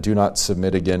 therefore, and do not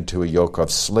submit again to a yoke of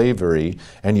slavery.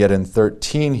 And yet in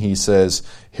 13 he says,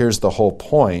 here's the whole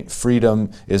point.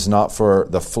 Freedom is not for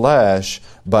the flesh,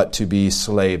 but to be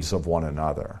slaves of one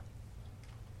another.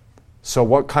 So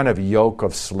what kind of yoke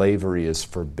of slavery is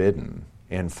forbidden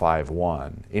in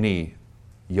 5:1? Any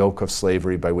yoke of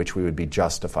slavery by which we would be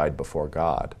justified before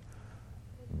God.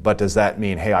 But does that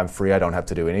mean, hey, I'm free, I don't have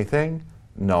to do anything?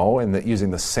 No, and using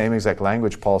the same exact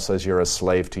language, Paul says you're a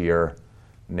slave to your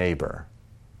neighbor.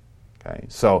 Okay,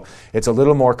 so it's a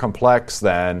little more complex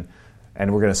than,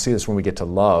 and we're going to see this when we get to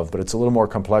love, but it's a little more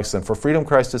complex than, for freedom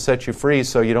Christ has set you free,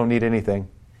 so you don't need anything.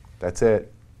 That's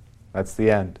it. That's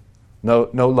the end. No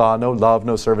law, no love,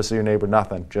 no service to your neighbor,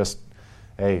 nothing. Just,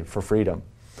 hey, for freedom.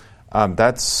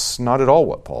 That's not at all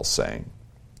what Paul's saying.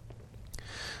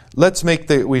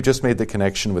 We just made the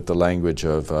connection with the language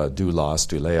of doulos,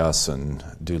 douleas, and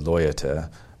douloiete,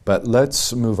 but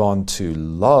let's move on to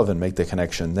love and make the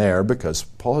connection there, because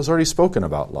Paul has already spoken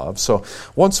about love. So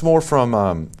once more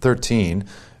from 13,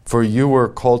 for you were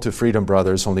called to freedom,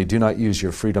 brothers, only do not use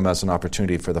your freedom as an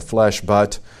opportunity for the flesh,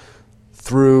 but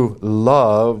through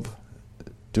love,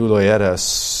 douloiete,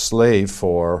 slave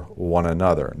for one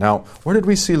another. Now, where did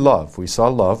we see love? We saw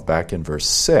love back in verse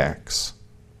 6.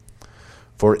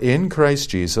 For in Christ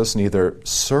Jesus, neither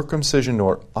circumcision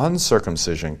nor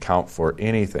uncircumcision count for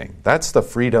anything. That's the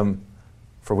freedom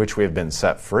for which we have been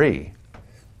set free.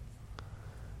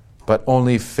 But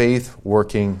only faith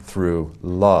working through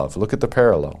love. Look at the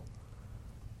parallel.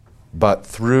 But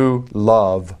through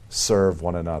love serve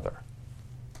one another.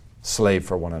 Slave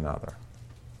for one another.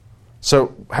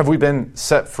 So have we been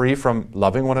set free from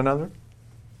loving one another?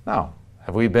 No.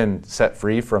 Have we been set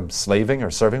free from slaving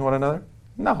or serving one another?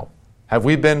 No. Have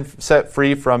we been set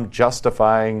free from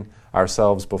justifying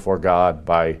ourselves before God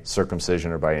by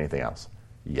circumcision or by anything else?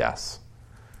 Yes.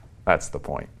 That's the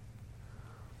point.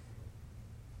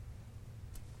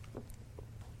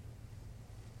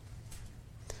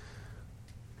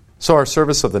 So our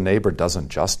service of the neighbor doesn't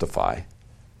justify,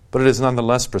 but it is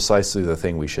nonetheless precisely the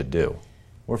thing we should do.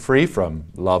 We're free from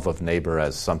love of neighbor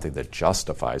as something that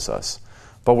justifies us,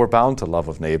 but we're bound to love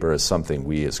of neighbor as something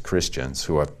we as Christians,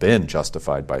 who have been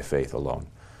justified by faith alone,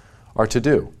 are to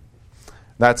do.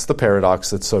 That's the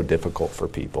paradox that's so difficult for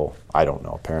people. I don't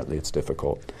know, apparently it's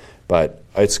difficult, but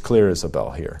it's clear as a bell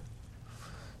here.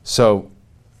 So,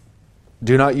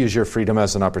 do not use your freedom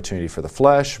as an opportunity for the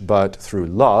flesh, but through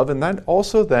love, and that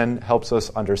also then helps us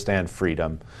understand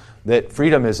freedom. That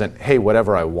freedom isn't, hey,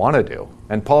 whatever I want to do.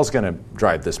 And Paul's going to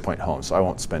drive this point home, so I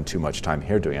won't spend too much time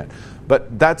here doing it.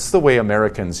 But that's the way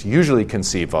Americans usually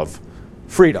conceive of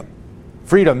freedom.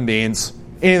 Freedom means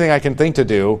anything I can think to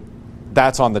do,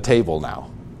 that's on the table now.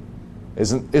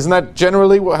 Isn't that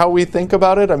generally how we think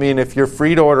about it? I mean, if you're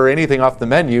free to order anything off the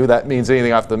menu, that means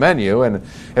anything off the menu. And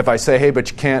if I say, hey,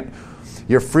 but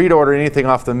you're free to order anything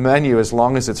off the menu as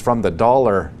long as it's from the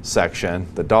dollar section,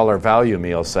 the dollar value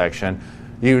meal section,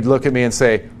 you'd look at me and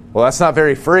say, well, that's not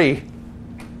very free,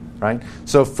 right?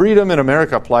 So freedom in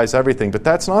America applies everything, but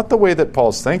that's not the way that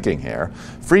Paul's thinking here.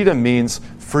 Freedom means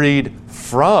freed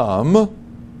from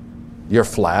your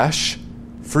flesh,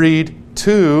 freed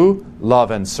to love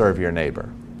and serve your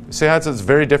neighbor. See how it's a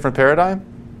very different paradigm?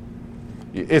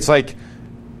 It's like,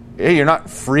 hey, you're not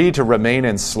free to remain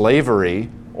in slavery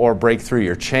or break through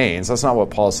your chains. That's not what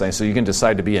Paul's saying. So you can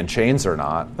decide to be in chains or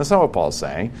not. That's not what Paul's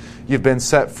saying. You've been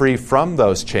set free from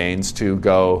those chains to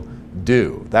go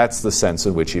do. That's the sense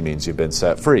in which he means you've been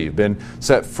set free. You've been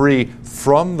set free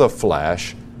from the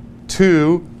flesh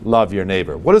to love your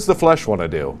neighbor. What does the flesh want to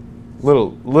do?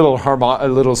 Little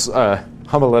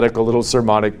homiletical, little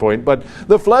sermonic point, but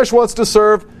the flesh wants to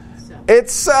serve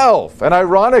itself. And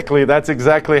ironically, that's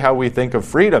exactly how we think of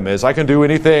freedom is I can do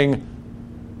anything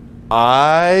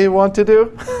I want to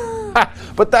do.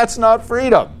 But that's not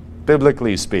freedom,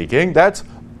 biblically speaking. That's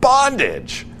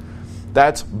bondage.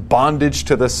 That's bondage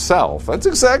to the self. That's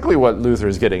exactly what Luther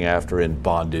is getting after in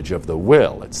bondage of the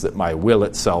will. It's that my will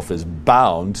itself is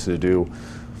bound to do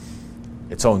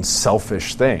its own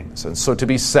selfish things. And so to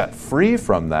be set free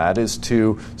from that is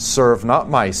to serve not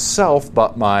myself,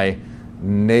 but my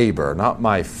neighbor. Not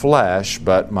my flesh,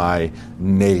 but my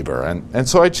neighbor. And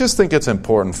so I just think it's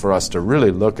important for us to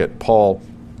really look at Paul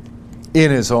in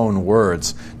his own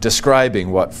words,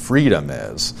 describing what freedom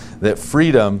is. That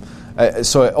freedom,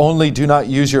 so only do not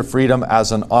use your freedom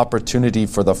as an opportunity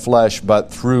for the flesh,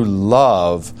 but through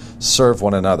love serve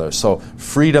one another. So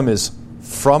freedom is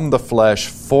from the flesh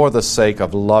for the sake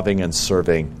of loving and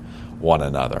serving one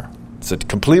another. It's a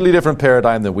completely different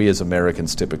paradigm than we as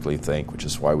Americans typically think, which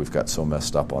is why we've got so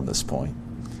messed up on this point.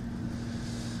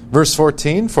 Verse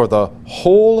 14, for the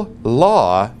whole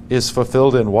law is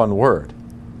fulfilled in one word.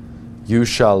 You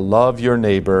shall love your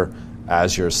neighbor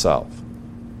as yourself.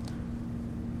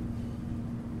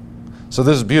 So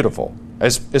this is beautiful.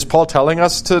 Is Paul telling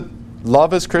us to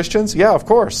love as Christians? Yeah, of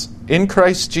course. In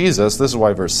Christ Jesus, this is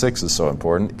why verse 6 is so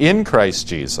important. In Christ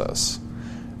Jesus,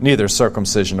 neither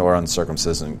circumcision or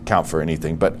uncircumcision count for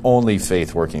anything, but only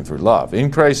faith working through love.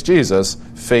 In Christ Jesus,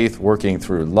 faith working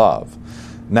through love.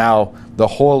 Now, the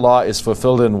whole law is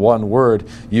fulfilled in one word.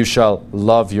 You shall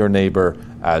love your neighbor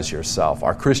as yourself.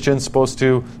 Are Christians supposed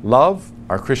to love?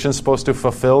 Are Christians supposed to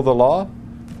fulfill the law?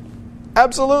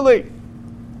 Absolutely.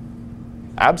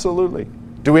 Absolutely.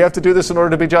 Do we have to do this in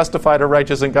order to be justified or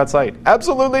righteous in God's sight?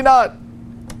 Absolutely not.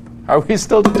 Are we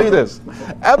still to do this?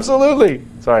 Absolutely.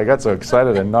 Sorry, I got so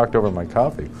excited I knocked over my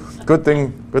coffee. Good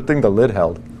thing the lid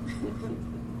held.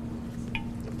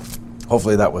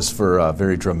 Hopefully that was for a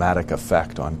very dramatic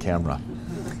effect on camera.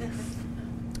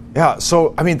 Yeah,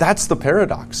 so, I mean, that's the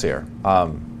paradox here.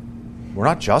 We're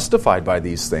not justified by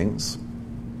these things.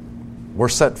 We're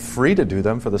set free to do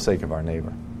them for the sake of our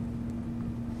neighbor.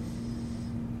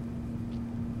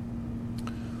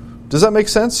 Does that make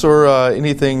sense, or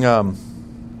anything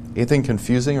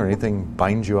confusing, or anything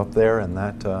bind you up there in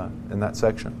that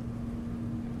section?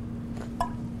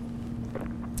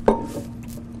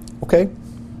 Okay.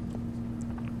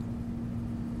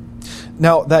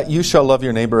 Now, that you shall love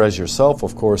your neighbor as yourself,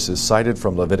 of course, is cited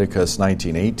from Leviticus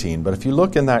 19:18. But if you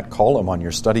look in that column on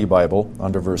your study Bible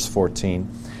under verse 14,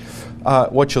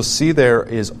 what you'll see there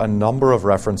is a number of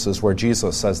references where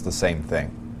Jesus says the same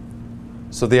thing.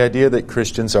 So the idea that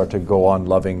Christians are to go on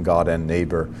loving God and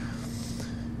neighbor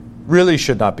really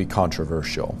should not be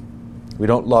controversial. We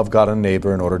don't love God and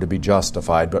neighbor in order to be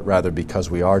justified, but rather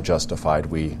because we are justified,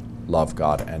 we love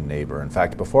God and neighbor. In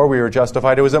fact, before we were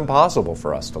justified, it was impossible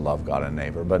for us to love God and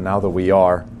neighbor, but now that we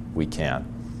are, we can.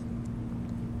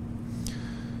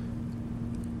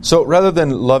 So rather than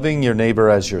loving your neighbor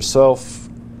as yourself,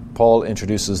 Paul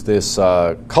introduces this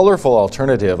colorful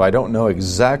alternative. I don't know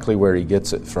exactly where he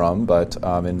gets it from, but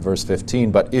in verse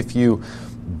 15, but if you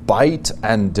bite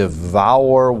and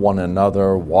devour one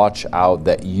another, watch out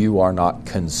that you are not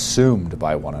consumed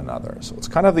by one another. So it's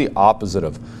kind of the opposite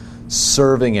of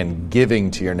serving and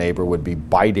giving to your neighbor would be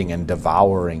biting and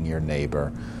devouring your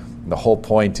neighbor. And the whole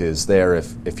point is there,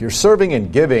 if you're serving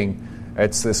and giving,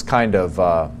 it's this kind of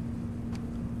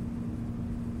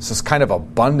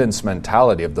abundance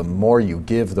mentality of the more you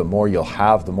give, the more you'll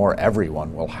have, the more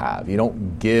everyone will have. You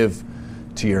don't give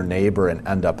to your neighbor and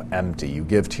end up empty. You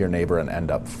give to your neighbor and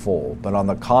end up full. But on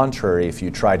the contrary, if you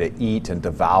try to eat and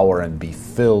devour and be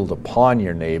filled upon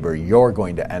your neighbor, you're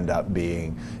going to end up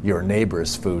being your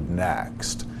neighbor's food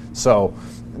next. So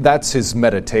that's his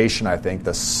meditation, I think,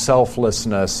 the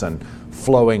selflessness and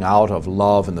flowing out of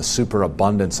love and the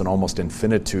superabundance and almost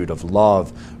infinitude of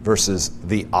love versus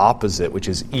the opposite, which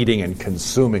is eating and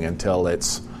consuming until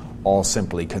it's all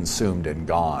simply consumed and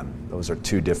gone. Those are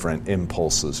two different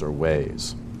impulses or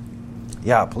ways.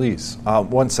 Yeah, please.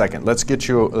 1 second. Let's get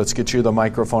you the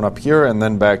microphone up here and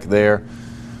then back there.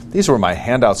 These were my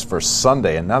handouts for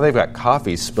Sunday, and now they've got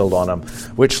coffee spilled on them,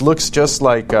 which looks just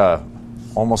like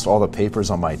almost all the papers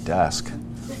on my desk.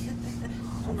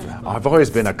 I've always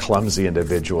been a clumsy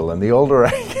individual, and the older I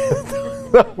get,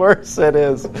 the worse it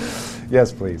is.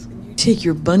 Yes, please. You take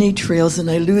your bunny trails, and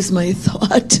I lose my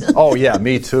thought. Oh, yeah,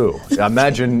 me too.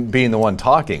 Imagine being the one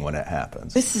talking when it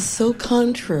happens. This is so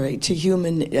contrary to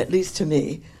human, at least to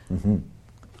me. Mm-hmm.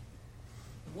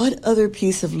 What other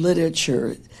piece of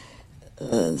literature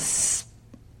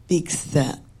speaks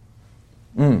that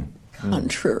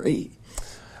contrary?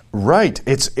 Right.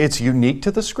 It's unique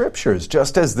to the Scriptures,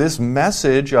 just as this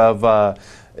message of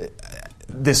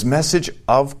this message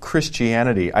of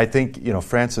Christianity, I think,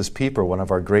 Francis Pieper, one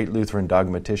of our great Lutheran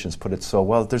dogmaticians, put it so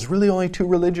well, that there's really only two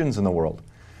religions in the world.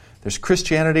 There's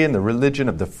Christianity and the religion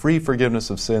of the free forgiveness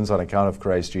of sins on account of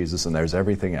Christ Jesus, and there's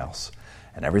everything else.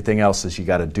 And everything else is you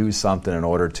got to do something in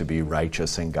order to be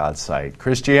righteous in God's sight.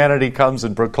 Christianity comes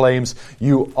and proclaims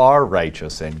you are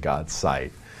righteous in God's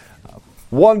sight.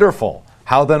 Wonderful.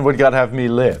 How then would God have me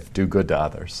live? Do good to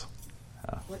others.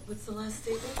 What's the last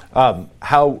statement?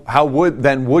 How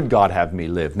would God have me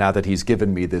live now that He's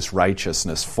given me this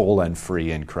righteousness full and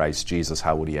free in Christ Jesus?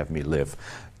 How would He have me live?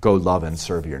 Go love and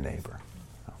serve your neighbor.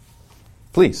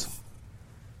 Please.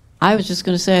 I was just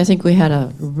going to say, I think we had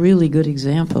a really good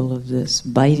example of this,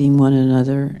 biting one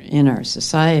another in our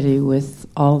society with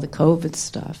all the COVID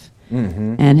stuff.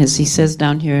 Mm-hmm. And as he says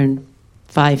down here in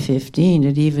 5:15,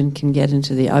 it even can get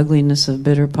into the ugliness of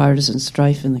bitter partisan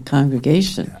strife in the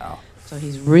congregation. Yeah. So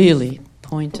he's really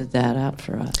pointed that out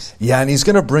for us. Yeah, and he's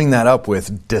going to bring that up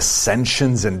with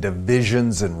dissensions and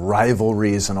divisions and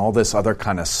rivalries and all this other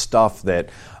kind of stuff that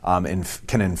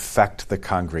can infect the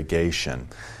congregation.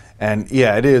 And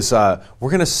yeah, it is. We're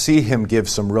going to see him give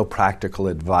some real practical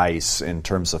advice in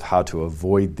terms of how to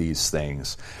avoid these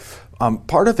things.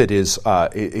 Part of it is,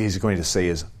 he's going to say,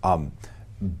 is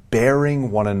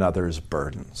bearing one another's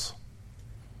burdens.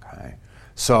 Okay,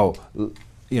 so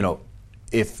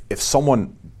if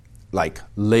someone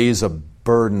lays a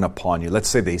burden upon you, let's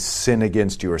say they sin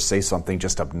against you or say something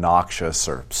just obnoxious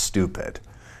or stupid,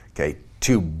 okay,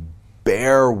 to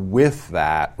bear with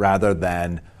that rather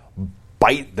than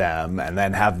bite them and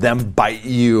then have them bite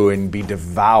you and be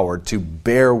devoured. To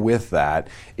bear with that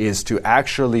is to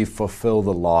actually fulfill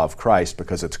the law of Christ,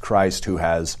 because it's Christ who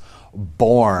has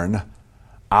borne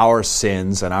our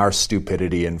sins and our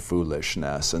stupidity and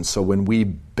foolishness. And so when we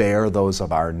bear those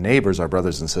of our neighbors, our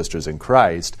brothers and sisters in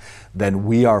Christ, then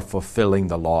we are fulfilling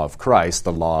the law of Christ,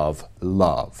 the law of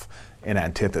love. An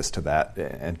antithesis to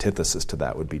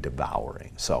that would be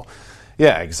devouring. So,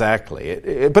 yeah,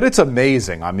 exactly. But it's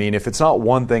amazing. I mean, if it's not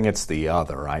one thing, it's the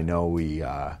other. I know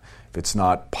if it's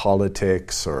not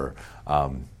politics or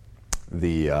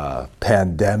the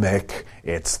pandemic,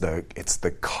 it's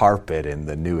the carpet in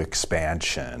the new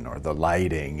expansion or the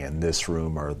lighting in this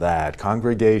room or that.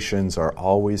 Congregations are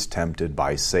always tempted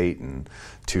by Satan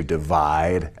to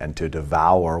divide and to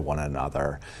devour one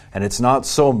another. And it's not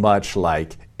so much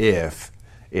like if,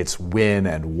 it's when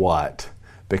and what,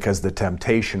 because the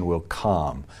temptation will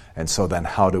come. And so then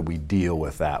how do we deal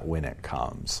with that when it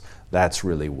comes? That's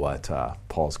really what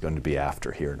Paul's going to be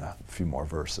after here in a few more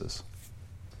verses.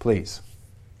 Please.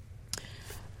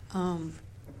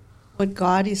 What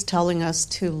God is telling us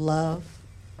to love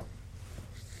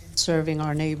and serving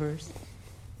our neighbors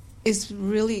is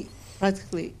really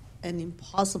practically an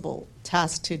impossible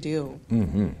task to do.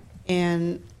 Mm-hmm.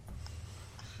 And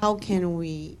how can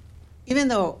we, even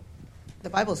though the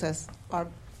Bible says our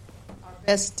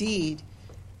best deed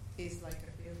is like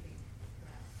a filthy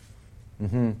rag.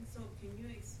 Mm-hmm. So can you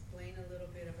explain a little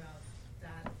bit about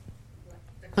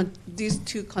that, these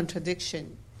two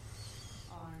contradictions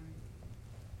on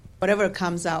whatever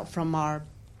comes out from our,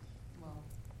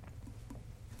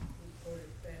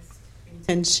 best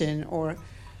intention or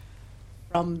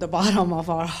from the bottom of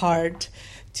our heart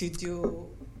to do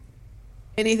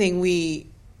anything we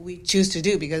choose to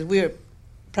do, because we're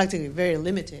practically very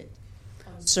limited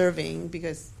on serving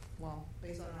because,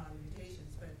 based on our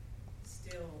limitations, but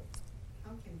still,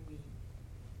 how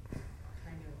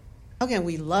can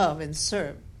we love and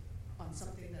serve on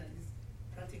something that is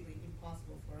practically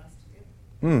impossible for us to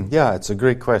do? Yeah, it's a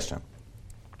great question.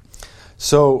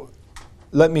 So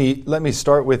let me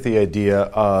start with the idea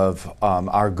of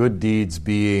our good deeds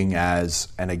being as,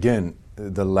 and again,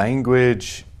 the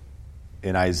language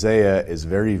in Isaiah is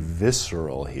very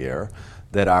visceral here,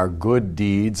 that our good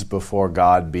deeds before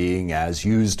God being as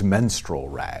used menstrual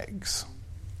rags.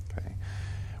 Okay.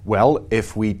 Well,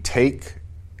 if we take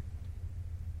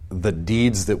the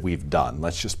deeds that we've done,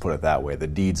 let's just put it that way, the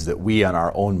deeds that we in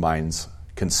our own minds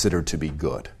consider to be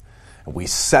good, and we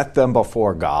set them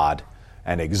before God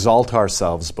and exalt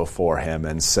ourselves before Him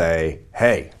and say,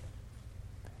 hey,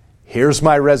 here's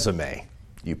my resume.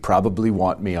 You probably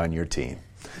want me on your team.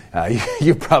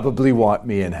 You probably want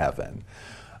me in heaven.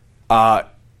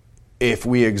 If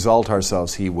we exalt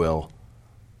ourselves, He will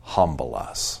humble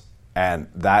us. And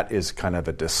that is kind of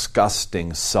a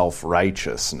disgusting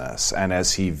self-righteousness. And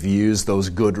as he views those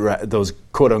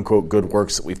quote-unquote good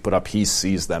works that we've put up, he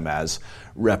sees them as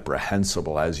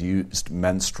reprehensible, as used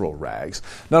menstrual rags.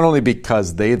 Not only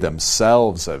because they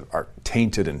themselves are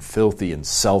tainted and filthy and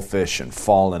selfish and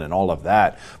fallen and all of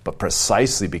that, but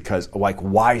precisely because, like,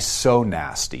 why so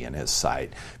nasty in his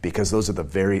sight? Because those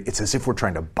are it's as if we're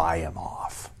trying to buy him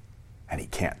off. And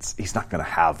he's not going to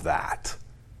have that.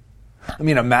 I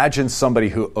mean, imagine somebody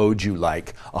who owed you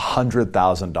like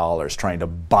 $100,000 trying to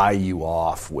buy you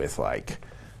off with a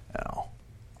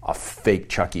fake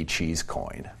Chuck E. Cheese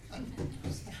coin.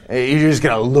 You're just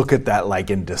going to look at that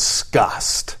like in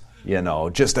disgust,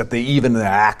 just at even the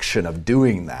action of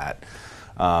doing that.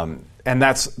 And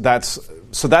that's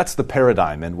the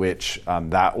paradigm in which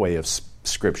that way of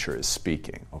Scripture is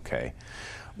speaking, okay?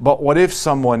 But what if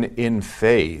someone in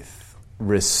faith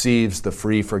receives the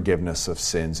free forgiveness of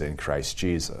sins in Christ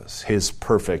Jesus, his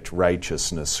perfect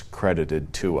righteousness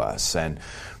credited to us, and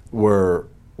we're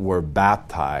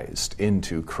baptized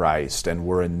into Christ, and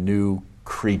we're a new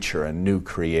creature, a new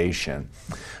creation.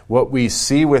 What we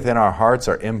see within our hearts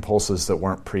are impulses that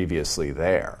weren't previously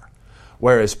there.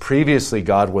 Whereas previously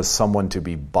God was someone to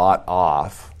be bought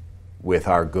off with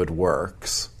our good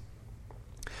works,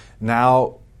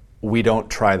 now we don't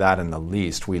try that in the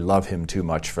least. We love him too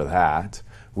much for that.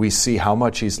 We see how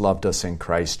much he's loved us in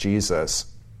Christ Jesus.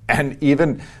 And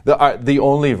even the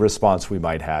only response we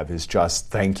might have is just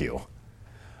thank you.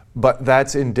 But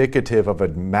that's indicative of a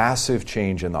massive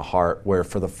change in the heart where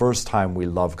for the first time we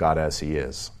love God as he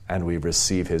is. And we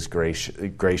receive his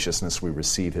graciousness, we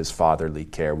receive his fatherly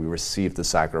care, we receive the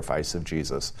sacrifice of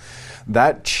Jesus.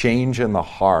 That change in the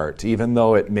heart, even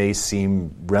though it may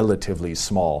seem relatively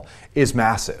small, is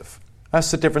massive.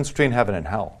 That's the difference between heaven and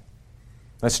hell.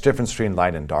 That's the difference between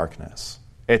light and darkness.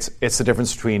 It's the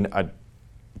difference between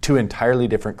two entirely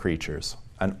different creatures,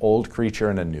 an old creature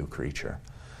and a new creature.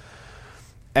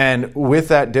 And with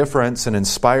that difference and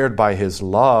inspired by his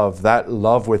love, that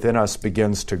love within us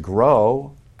begins to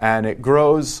grow. And it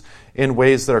grows in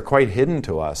ways that are quite hidden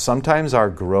to us. Sometimes our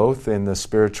growth in the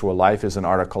spiritual life is an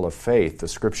article of faith. The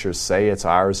Scriptures say it's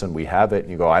ours and we have it,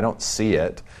 and you go, I don't see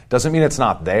it. Doesn't mean it's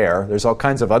not there. There's all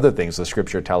kinds of other things the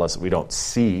Scripture tell us that we don't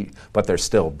see, but they're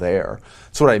still there.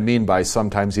 That's what I mean by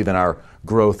sometimes even our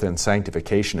growth in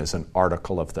sanctification is an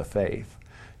article of the faith.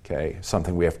 Okay,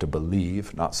 something we have to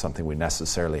believe, not something we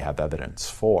necessarily have evidence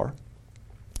for.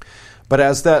 But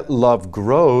as that love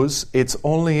grows, it's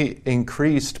only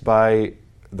increased by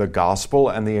the gospel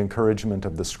and the encouragement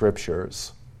of the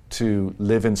Scriptures to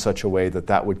live in such a way that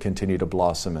that would continue to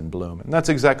blossom and bloom. And that's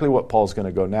exactly what Paul's going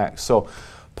to go next. So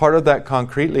part of that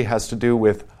concretely has to do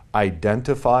with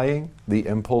identifying the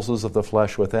impulses of the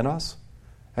flesh within us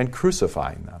and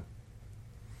crucifying them.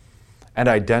 And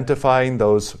identifying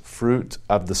those fruit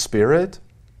of the Spirit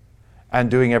and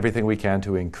doing everything we can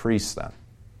to increase them.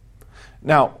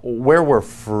 Now, where we're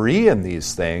free in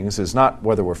these things is not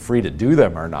whether we're free to do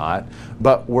them or not,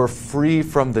 but we're free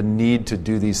from the need to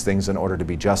do these things in order to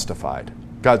be justified.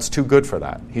 God's too good for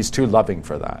that. He's too loving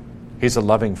for that. He's a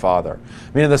loving Father.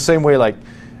 I mean, in the same way, like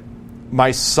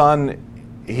my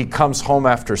son, he comes home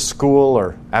after school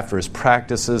or after his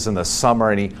practices in the summer,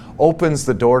 and he opens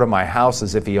the door to my house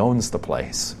as if he owns the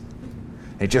place.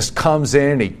 He just comes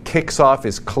in and he kicks off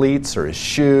his cleats or his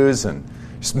shoes and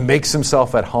just makes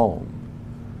himself at home.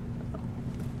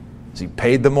 Has he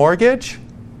paid the mortgage?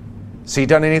 Has he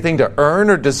done anything to earn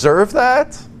or deserve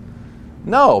that?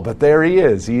 No, but there he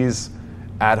is. He's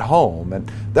at home.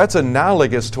 And that's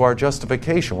analogous to our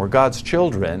justification. We're God's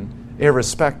children,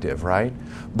 irrespective, right?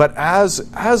 But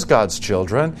as God's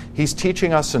children, he's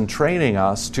teaching us and training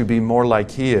us to be more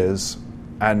like he is.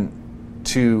 And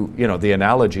to, the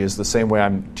analogy is the same way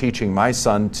I'm teaching my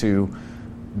son to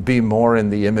be more in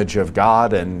the image of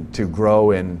God and to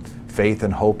grow in faith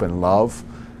and hope and love.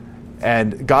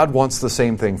 And God wants the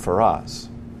same thing for us.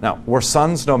 Now, we're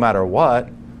sons no matter what,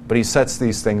 but he sets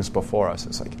these things before us.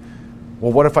 It's like,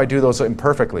 well, what if I do those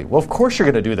imperfectly? Well, of course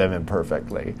you're going to do them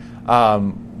imperfectly.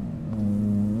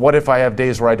 What if I have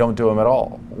days where I don't do them at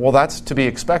all? Well, that's to be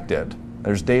expected.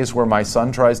 There's days where my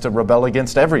son tries to rebel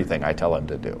against everything I tell him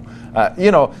to do.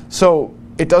 So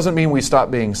it doesn't mean we stop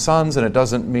being sons, and it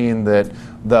doesn't mean that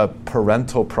the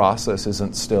parental process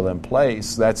isn't still in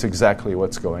place. That's exactly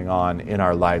what's going on in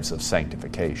our lives of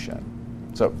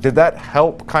sanctification. So did that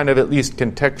help kind of at least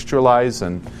contextualize?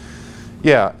 And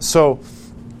yeah, so,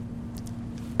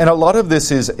 and a lot of this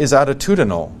is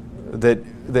attitudinal,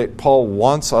 that Paul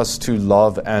wants us to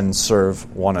love and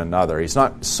serve one another. He's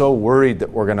not so worried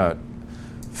that we're going to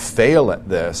fail at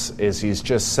this, is he's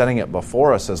just setting it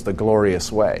before us as the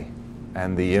glorious way.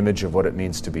 and the image of what it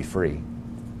means to be free.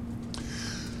 A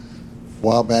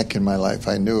while back in my life,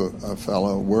 I knew a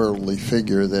fellow worldly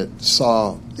figure that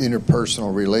saw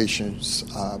interpersonal relations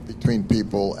between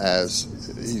people as,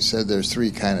 he said, there's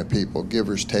three kind of people: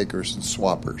 givers, takers, and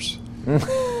swappers.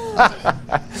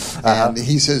 And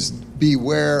he says,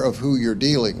 beware of who you're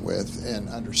dealing with and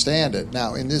understand it.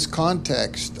 Now, in this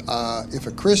context, if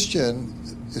a Christian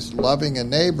is loving a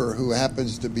neighbor who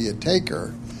happens to be a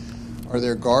taker, are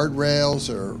there guardrails,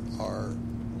 or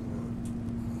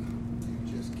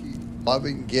you just keep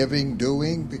loving, giving,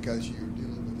 doing because you're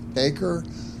dealing with a taker,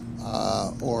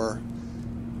 or?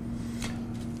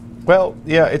 Well,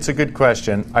 yeah, it's a good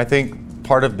question. I think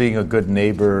part of being a good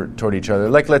neighbor toward each other,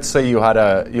 like let's say you had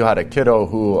a kiddo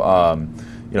who,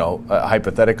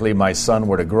 hypothetically, my son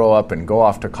were to grow up and go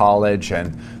off to college,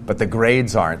 but the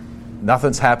grades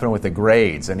nothing's happening with the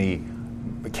grades, and he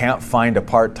can't find a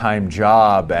part-time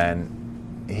job,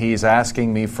 and he's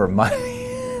asking me for money,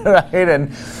 right?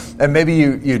 And maybe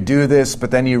you do this,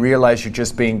 but then you realize you're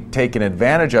just being taken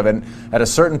advantage of. And at a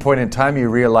certain point in time, you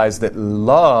realize that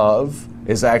love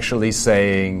is actually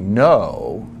saying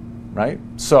no, right?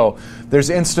 So there's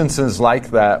instances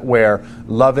like that where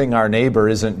loving our neighbor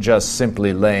isn't just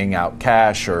simply laying out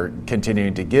cash or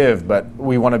continuing to give, but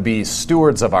we want to be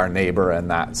stewards of our neighbor in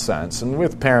that sense. And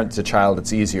with parent to child,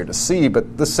 it's easier to see,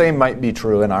 but the same might be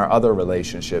true in our other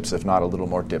relationships, if not a little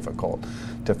more difficult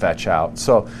to fetch out.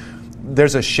 So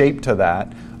there's a shape to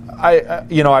that.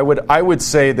 I would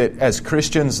say that as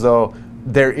Christians, though,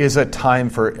 there is a time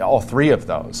for all three of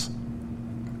those.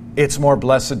 It's more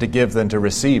blessed to give than to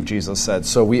receive, Jesus said.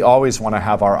 So we always want to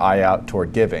have our eye out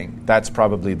toward giving. That's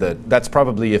probably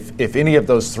if any of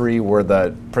those three were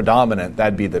the predominant,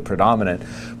 that'd be the predominant.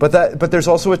 But there's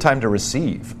also a time to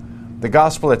receive. The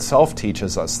gospel itself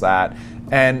teaches us that.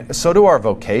 And so do our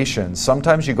vocations.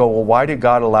 Sometimes you go, well, why did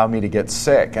God allow me to get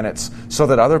sick? And it's so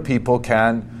that other people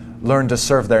can learn to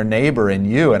serve their neighbor in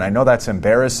you. And I know that's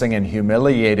embarrassing and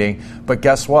humiliating, but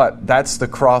guess what? That's the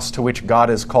cross to which God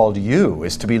has called you,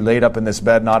 is to be laid up in this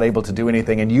bed, not able to do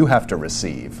anything, and you have to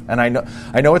receive. And I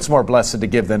know it's more blessed to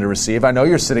give than to receive. I know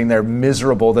you're sitting there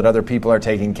miserable that other people are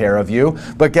taking care of you,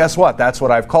 but guess what? That's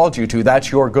what I've called you to. That's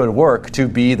your good work, to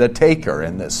be the taker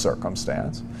in this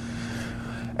circumstance.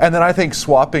 And then I think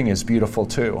swapping is beautiful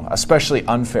too, especially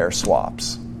unfair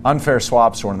swaps. Unfair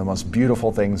swaps are one of the most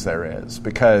beautiful things there is,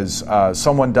 because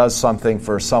someone does something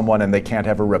for someone and they can't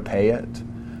ever repay it,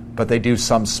 but they do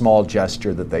some small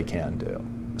gesture that they can do.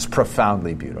 It's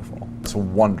profoundly beautiful. It's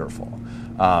wonderful.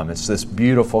 It's this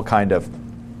beautiful kind of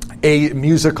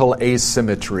musical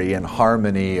asymmetry and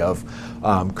harmony of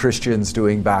Christians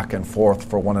doing back and forth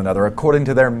for one another according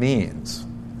to their means.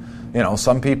 You know,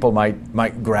 some people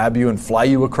might grab you and fly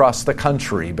you across the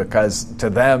country because to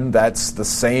them that's the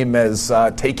same as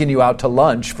taking you out to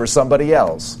lunch for somebody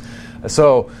else.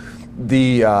 So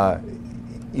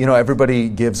everybody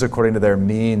gives according to their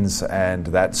means, and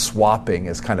that swapping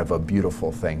is kind of a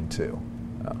beautiful thing too.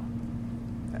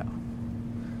 Yeah.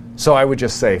 So I would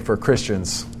just say for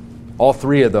Christians, all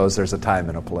three of those, there's a time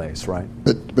and a place, right?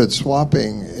 But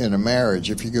swapping in a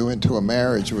marriage, if you go into a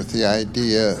marriage with the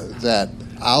idea that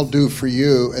I'll do for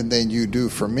you and then you do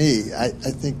for me, I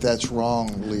think that's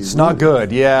wrongly It's not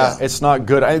good, yeah. It's not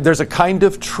good. There's a kind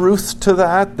of truth to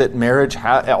that marriage,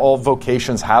 all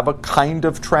vocations have a kind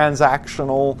of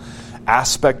transactional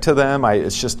aspect to them.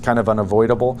 It's just kind of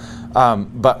unavoidable.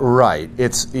 But right,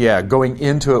 it's, going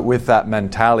into it with that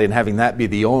mentality and having that be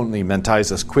the only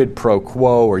mentality, quid pro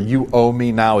quo, or you owe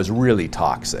me now, is really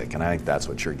toxic. And I think that's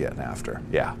what you're getting after.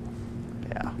 Yeah.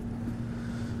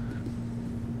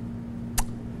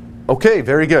 Okay,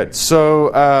 very good.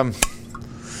 So,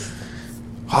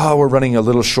 we're running a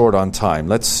little short on time.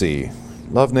 Let's see.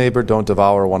 Love neighbor, don't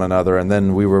devour one another. And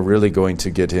then we were really going to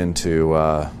get into,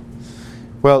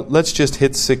 let's just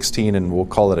hit 16 and we'll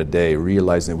call it a day,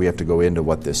 realizing that we have to go into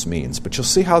what this means. But you'll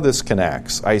see how this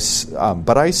connects.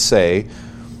 But I say,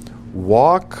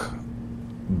 walk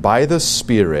by the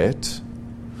Spirit,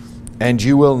 and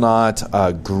you will not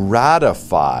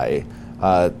gratify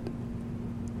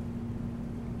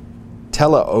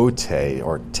teleote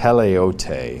or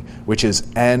teleote, which is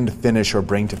end, finish, or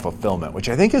bring to fulfillment, which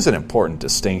I think is an important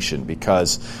distinction,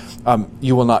 because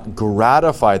you will not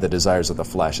gratify the desires of the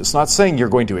flesh. It's not saying you're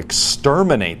going to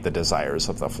exterminate the desires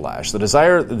of the flesh. The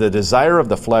desire of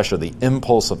the flesh, or the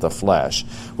impulse of the flesh,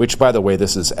 which, by the way,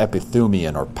 this is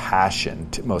epithumian or passion,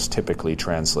 most typically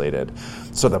translated.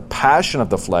 So the passion of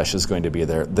the flesh is going to be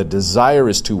there. The desire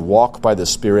is to walk by the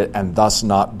Spirit and thus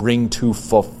not bring to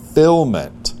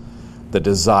fulfillment the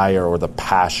desire or the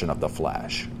passion of the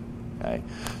flesh. Okay?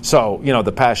 So,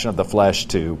 the passion of the flesh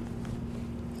to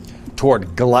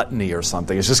toward gluttony or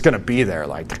something. It's just going to be there,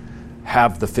 like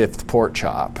have the fifth pork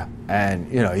chop.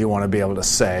 And, you want to be able to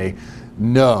say,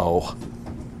 no,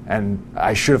 and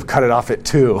I should have cut it off at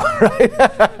 2,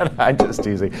 right? I'm just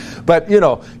teasing. But, you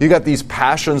got these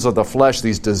passions of the flesh,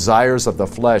 these desires of the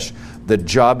flesh. The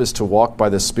job is to walk by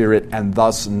the Spirit and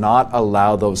thus not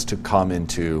allow those to come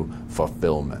into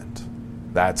fulfillment.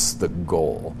 That's the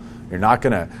goal. You're not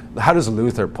going to, how does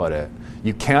Luther put it?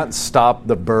 You can't stop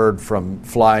the bird from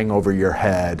flying over your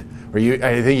head. Or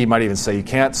I think he might even say you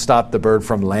can't stop the bird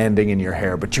from landing in your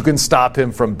hair, but you can stop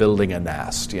him from building a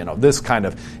nest. This kind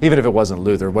of, even if it wasn't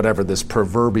Luther, whatever this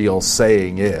proverbial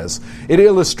saying is, it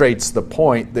illustrates the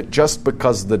point that just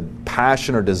because the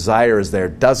passion or desire is there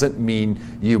doesn't mean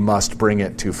you must bring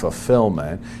it to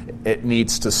fulfillment. It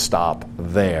needs to stop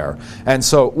there. And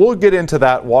so we'll get into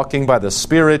that, walking by the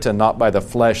Spirit and not by the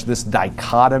flesh, this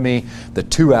dichotomy, the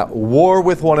two at war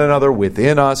with one another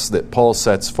within us that Paul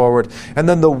sets forward, and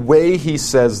then the way he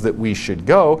says that we should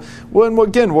go. Well,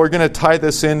 again, we're going to tie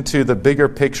this into the bigger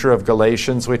picture of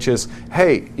Galatians, which is,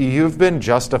 hey, you've been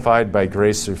justified by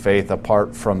grace through faith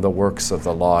apart from the works of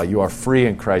the law. You are free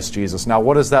in Christ Jesus. Now,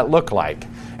 what does that look like?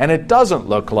 And it doesn't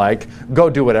look like go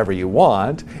do whatever you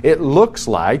want. It looks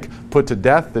like put to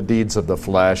death the deeds of the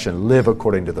flesh and live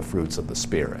according to the fruits of the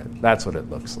Spirit. That's what it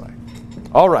looks like.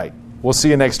 All right. We'll see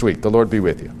you next week. The Lord be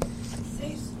with you.